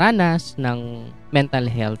nakakaranas ng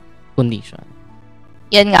mental health condition?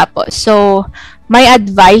 Yan nga po. So, my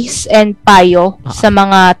advice and payo sa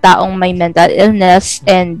mga taong may mental illness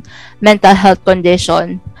and mental health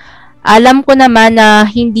condition. Alam ko naman na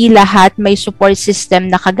hindi lahat may support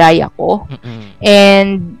system na kagaya ko.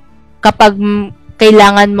 And kapag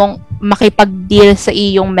kailangan mong makipag-deal sa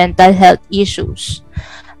iyong mental health issues,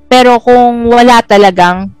 pero kung wala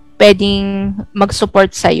talagang pwedeng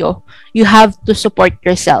mag-support sa'yo, you have to support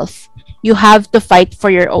yourself. You have to fight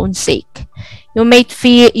for your own sake. You might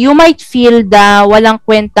feel na walang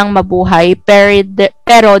kwentang mabuhay,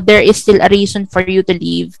 pero there is still a reason for you to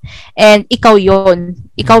live. And ikaw yon,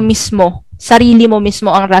 ikaw mismo, sarili mo mismo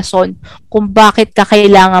ang rason kung bakit ka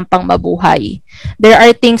kailangan pang mabuhay. There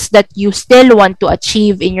are things that you still want to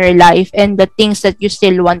achieve in your life and the things that you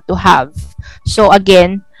still want to have. So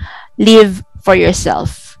again, live for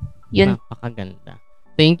yourself. Yun. Napakaganda.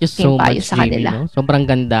 Thank you so much, Jamie. Sobrang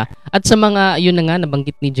ganda. At sa mga, yun na nga,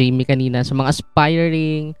 nabanggit ni Jamie kanina, sa mga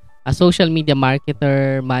aspiring social media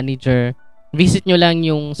marketer, manager, visit nyo lang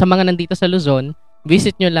sa mga nandito sa Luzon,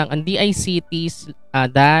 visit nyo lang ang DICT's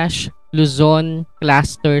Luzon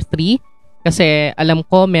Cluster 3. Kasi alam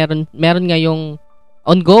ko, meron ngayong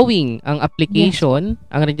ongoing ang application,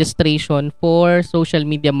 ang registration for social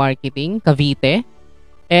media marketing, Cavite,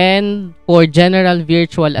 and for General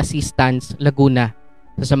Virtual Assistance, Laguna.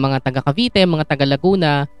 So, sa mga taga Cavite, mga taga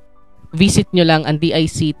Laguna, visit nyo lang ang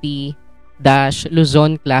DICT-Luzon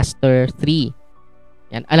Cluster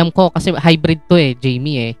 3. Yan. Alam ko kasi hybrid to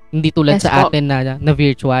Jamie Hindi tulad sa atin na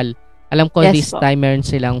virtual. Alam ko this time meron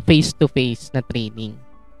silang face-to-face na training.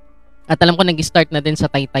 At alam ko nag-start na din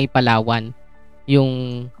sa Taytay, Palawan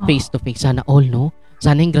yung face-to-face. Sana all,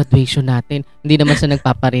 Sana yung graduation natin. Hindi naman sa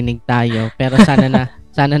nagpaparinig tayo. Pero sana na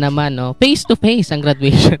Sana naman, no? Face to face ang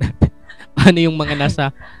graduation natin. Paano yung mga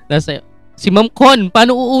nasa si Ma'am Con,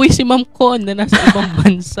 paano uuwi si Ma'am Con na nasa ibang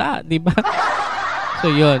bansa, di ba?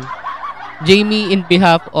 So, yun. Jamie, in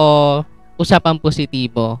behalf o Usapang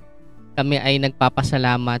Positibo, kami ay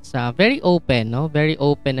nagpapasalamat sa very open, no? Very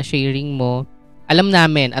open na sharing mo. Alam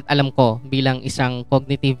namin at alam ko bilang isang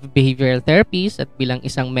cognitive behavioral therapist at bilang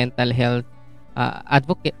isang mental health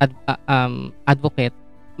advocate,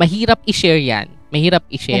 mahirap i-share yan. Mahirap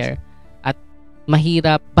i-share. Yes. At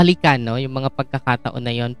mahirap balikan, no? Yung mga pagkakataon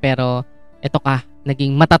na yon. Pero eto ka,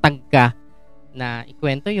 naging matatag ka na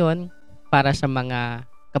ikwento yon para sa mga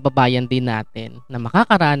kababayan din natin na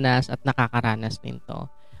makakaranas at nakakaranas din to.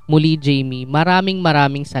 Muli, Jamie,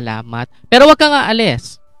 maraming salamat. Pero wag kang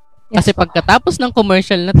aalis. Kasi pagkatapos ng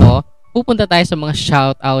commercial na to, pupunta tayo sa mga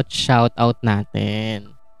shoutout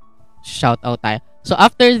natin. Shoutout tayo. So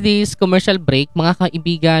after this commercial break, mga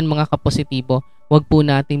kaibigan, mga kapositibo, wag po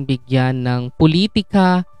nating bigyan ng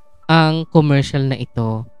politika ang commercial na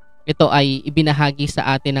ito. Ito ay ibinahagi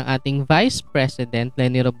sa atin ng ating Vice President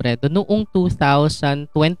Leni Robredo noong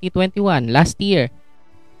 2021, last year,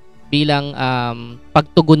 bilang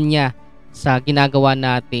pagtugon niya sa ginagawa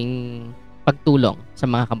nating pagtulong sa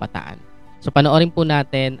mga kabataan. So panoorin po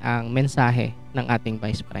natin ang mensahe ng ating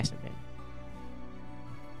Vice President.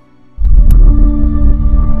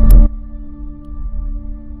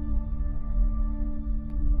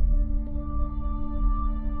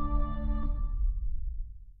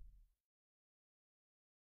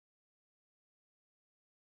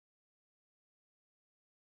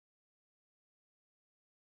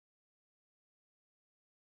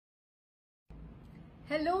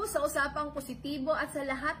 Hello sa Usapang Positibo at sa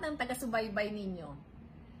lahat ng taga-subaybay ninyo.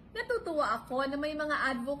 Natutuwa ako na may mga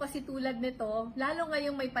advocacy tulad nito, lalo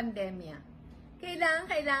ngayong may pandemya.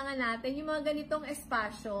 Kailangan natin yung mga ganitong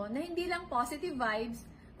espasyo na hindi lang positive vibes,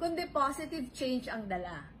 kundi positive change ang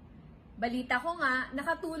dala. Balita ko nga,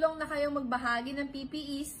 nakatulong na kayong magbahagi ng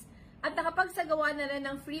PPEs at nakapagsagawa na rin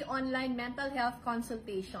ng free online mental health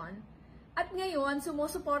consultation. At ngayon,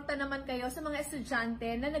 sumusuporta naman kayo sa mga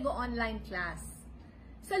estudyante na nag-online class.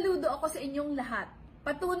 Saludo ako sa inyong lahat.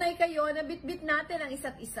 Patunay kayo na bitbit natin ang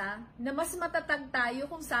isa't isa, na mas matatag tayo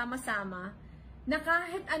kung sama-sama, na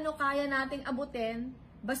kahit ano kaya nating abutin,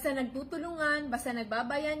 basta nagtutulungan, basta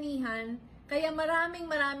nagbabayanihan. Kaya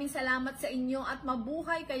maraming salamat sa inyo at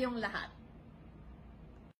mabuhay kayong lahat.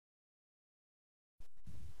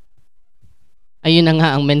 Ayun na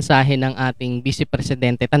nga ang mensahe ng ating Vice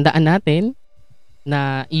Presidente. Tandaan natin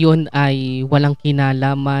na iyon ay walang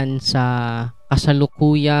kinalaman sa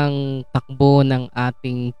kasalukuyang takbo ng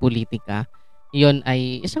ating politika. Iyon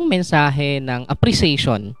ay isang mensahe ng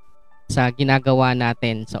appreciation sa ginagawa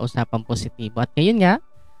natin sa Usapang Positibo. At ngayon nga,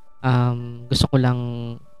 gusto ko lang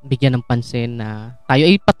bigyan ng pansin na tayo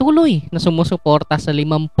ay patuloy na sumusuporta sa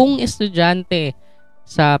 50 estudyante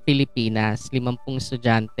sa Pilipinas. 50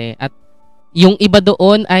 estudyante. At yung iba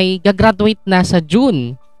doon ay gagraduate na sa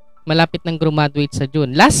June. Malapit nang graduate sa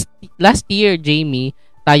June. Last year, Jamie,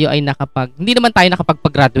 tayo ay hindi naman tayo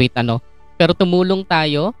nakapag-graduate pero tumulong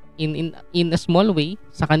tayo in a small way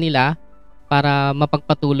sa kanila para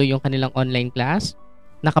mapagpatuloy yung kanilang online class.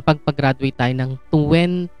 Nakapag-graduate tayo ng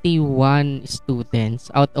 21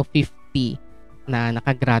 students out of 50 na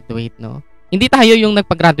nakagraduate, no. Hindi tayo yung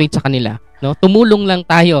nagpag-graduate sa kanila, no. Tumulong lang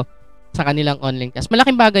tayo sa kanilang online class.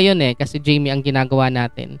 Malaking bagay 'yon kasi Jamie, ang ginagawa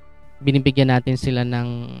natin, binibigyan natin sila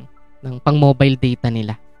ng pang-mobile data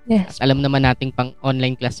nila. Yes. At alam naman nating pang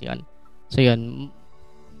online class 'yon. So 'yon,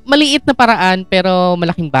 maliit na paraan pero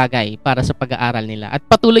malaking bagay para sa pag-aaral nila. At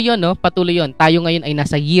patuloy 'yon, no? Patuloy 'yon. Tayo ngayon ay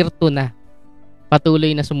nasa year 2 na.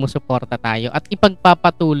 Patuloy na sumusuporta tayo at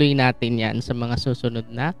ipagpapatuloy natin 'yan sa mga susunod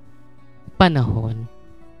na panahon.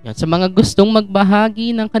 Yan. Sa mga gustong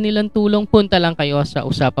magbahagi ng kanilang tulong, punta lang kayo sa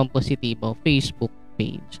Usapang Positibo Facebook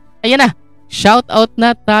page. Ayan na. Shout out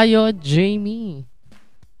na tayo, Jamie.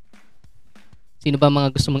 Sino ba mga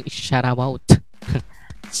gusto mong i-shoutout?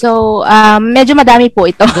 So, medyo madami po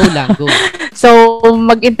ito. Go lang, go. So,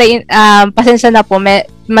 pasensya na po,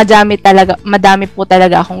 madami po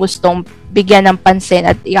talaga akong gustong bigyan ng pansin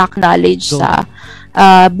at i-acknowledge sa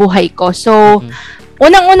buhay ko. So,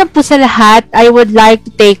 unang-una po sa lahat, I would like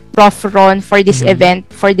to take Prof. Ron for this event,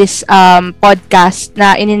 for this podcast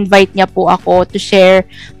na in-invite niya po ako to share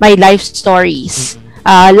my life story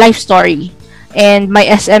and my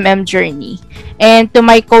SMM journey. And to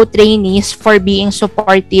my co-trainees for being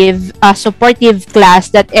supportive class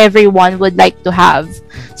that everyone would like to have.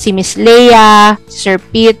 Si Miss Leia, Sir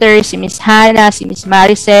Peter, si Miss Hannah, si Miss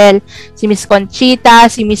Maricel, si Miss Conchita,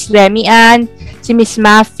 si Miss Remy Ann, si Miss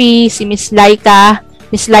Maffy, si Miss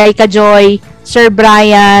Laika Joy, Sir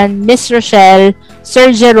Brian, Miss Rochelle,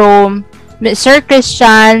 Sir Jerome, Sir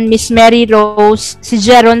Christian, Miss Mary Rose, si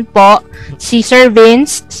Jeron po, si Sir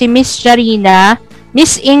Vince, si Miss Jarina,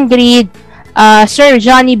 Miss Ingrid, Sir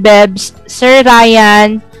Johnny Bebs, Sir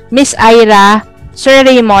Ryan, Miss Ira, Sir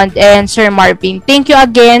Raymond, and Sir Marvin. Thank you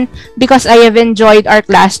again because I have enjoyed our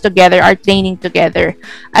class together, our training together.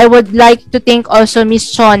 I would like to thank also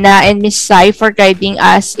Miss Chona and Miss Sai for guiding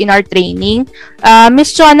us in our training.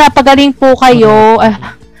 Miss Chona, pagaling po kayo.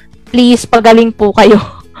 Please, pagaling po kayo.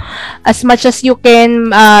 As much as you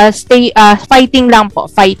can, stay fighting lang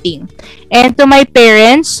po, fighting. And to my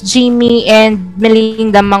parents, Jimmy and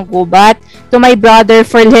Melinda Mangubat, to my brother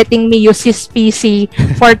for letting me use his PC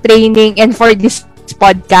for training and for this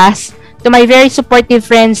podcast, to my very supportive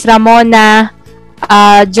friends, Ramona,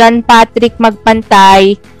 John Patrick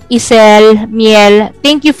Magpantay, Isel, Miel,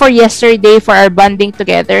 thank you for yesterday for our bonding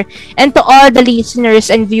together. And to all the listeners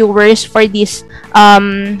and viewers for this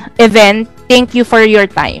event, thank you for your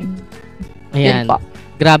time. Ayan.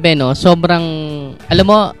 Grabe, no? Sobrang, alam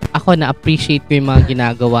mo, ako na-appreciate ko yung mga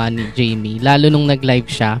ginagawa ni Jamie. Lalo nung nag-live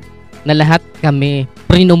siya, na lahat kami,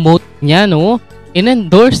 pre-nomote niya, no?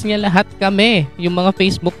 In-endorse niya lahat kami. Yung mga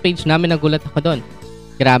Facebook page namin, nagulat ako doon.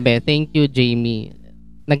 Grabe. Thank you, Jamie.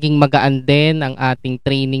 Naging magaan din ang ating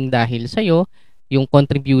training dahil sa'yo, yung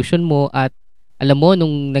contribution mo at alam mo,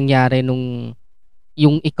 nung nangyari,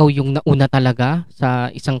 yung ikaw yung nauna talaga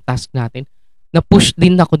sa isang task natin, na-push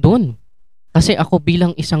din ako doon. Kasi ako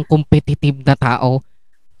bilang isang competitive na tao,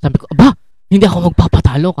 sabi ko, aba, hindi ako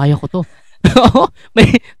magpapatalo, kaya ko to.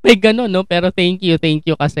 may gano'n, no? Pero thank you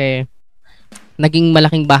kasi naging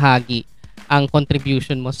malaking bahagi ang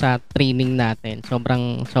contribution mo sa training natin.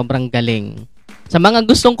 Sobrang galing. Sa mga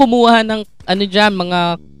gustong kumuha ng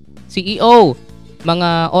mga CEO,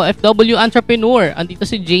 mga OFW entrepreneur, andito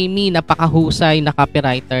si Jamie, napakahusay na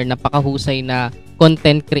copywriter, napakahusay na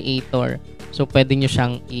content creator. So, pwede nyo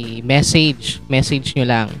siyang i-message nyo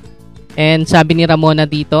lang. And sabi ni Ramona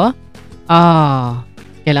dito,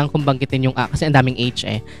 kailangan kong banggitin yung kasi ang daming H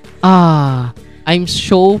eh. I'm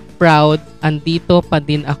so proud, andito pa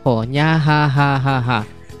din ako. Nya ha ha ha ha.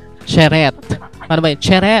 Cheret. Paano ba yun?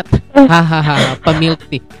 Cheret. Ha ha ha. Pa-milk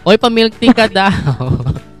tea. Oy, pa-milk tea ka daw.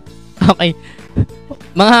 Okay.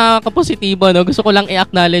 Mga kapositibo, no? Gusto ko lang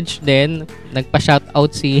i-acknowledge din.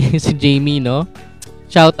 Nagpa-shoutout si Jamie, no?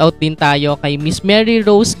 Shoutout din tayo kay Miss Mary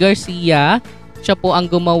Rose Garcia. Siya po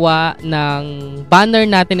ang gumawa ng banner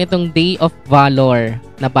natin itong Day of Valor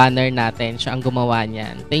na banner natin. Siya ang gumawa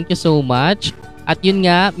niyan. Thank you so much. At yun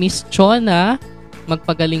nga, Miss Chona,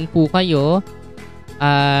 magpagaling po kayo.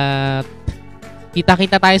 At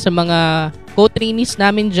kita-kita tayo sa mga co-trainees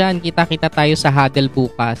namin dyan. Kita-kita tayo sa huddle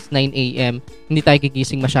bukas, 9 a.m. Hindi tayo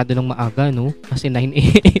gigising masyado ng maaga, no? Kasi 9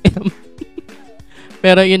 a.m.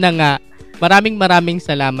 Pero yun na nga. Maraming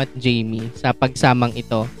salamat, Jamie, sa pagsamang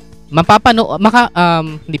ito.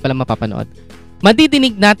 Hindi pala mapapanood.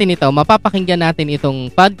 Madidinig natin ito, mapapakinggan natin itong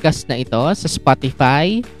podcast na ito sa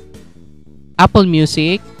Spotify, Apple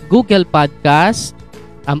Music, Google Podcast,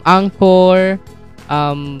 Anchor,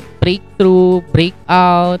 Breakthrough,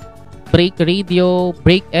 Breakout, Break Radio,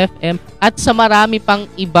 Break FM, at sa marami pang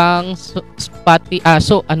ibang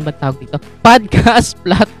podcast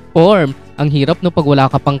platform. Ang hirap no pag wala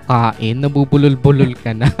ka pang kain, nabubulol-bulol ka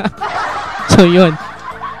na. So yun.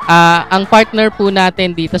 Ang partner po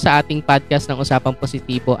natin dito sa ating podcast ng Usapang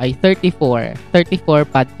Positibo ay 34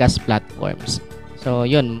 podcast platforms. So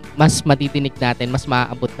yun, mas matitinig natin, mas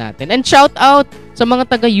maaabot natin. And shout out sa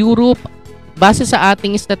mga taga-Europe. Base sa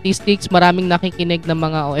ating statistics, maraming nakikinig ng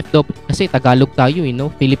mga OFW. Kasi Tagalog tayo, no?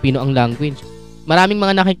 Filipino ang language. Maraming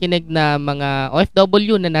mga nakikinig na mga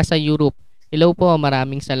OFW na nasa Europe. Hello po,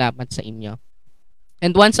 maraming salamat sa inyo.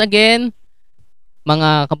 And once again,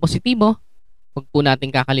 mga kapositibo, huwag po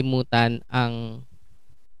natin kakalimutan ang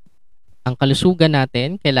kalusugan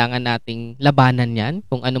natin. Kailangan nating labanan yan.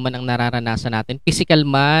 Kung ano man ang nararanasan natin, physical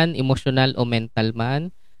man, emotional o mental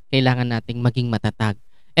man, kailangan nating maging matatag.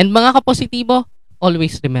 And mga kapositibo,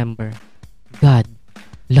 always remember, God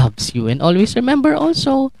loves you. And always remember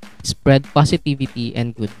also, spread positivity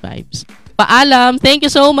and good vibes. Paalam! Thank you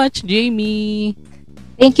so much, Jamie!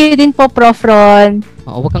 Thank you din po, Prof. Ron.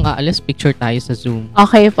 Huwag kang aalis. Picture tayo sa Zoom.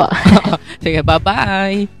 Okay po. Sige,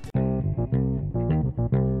 bye-bye!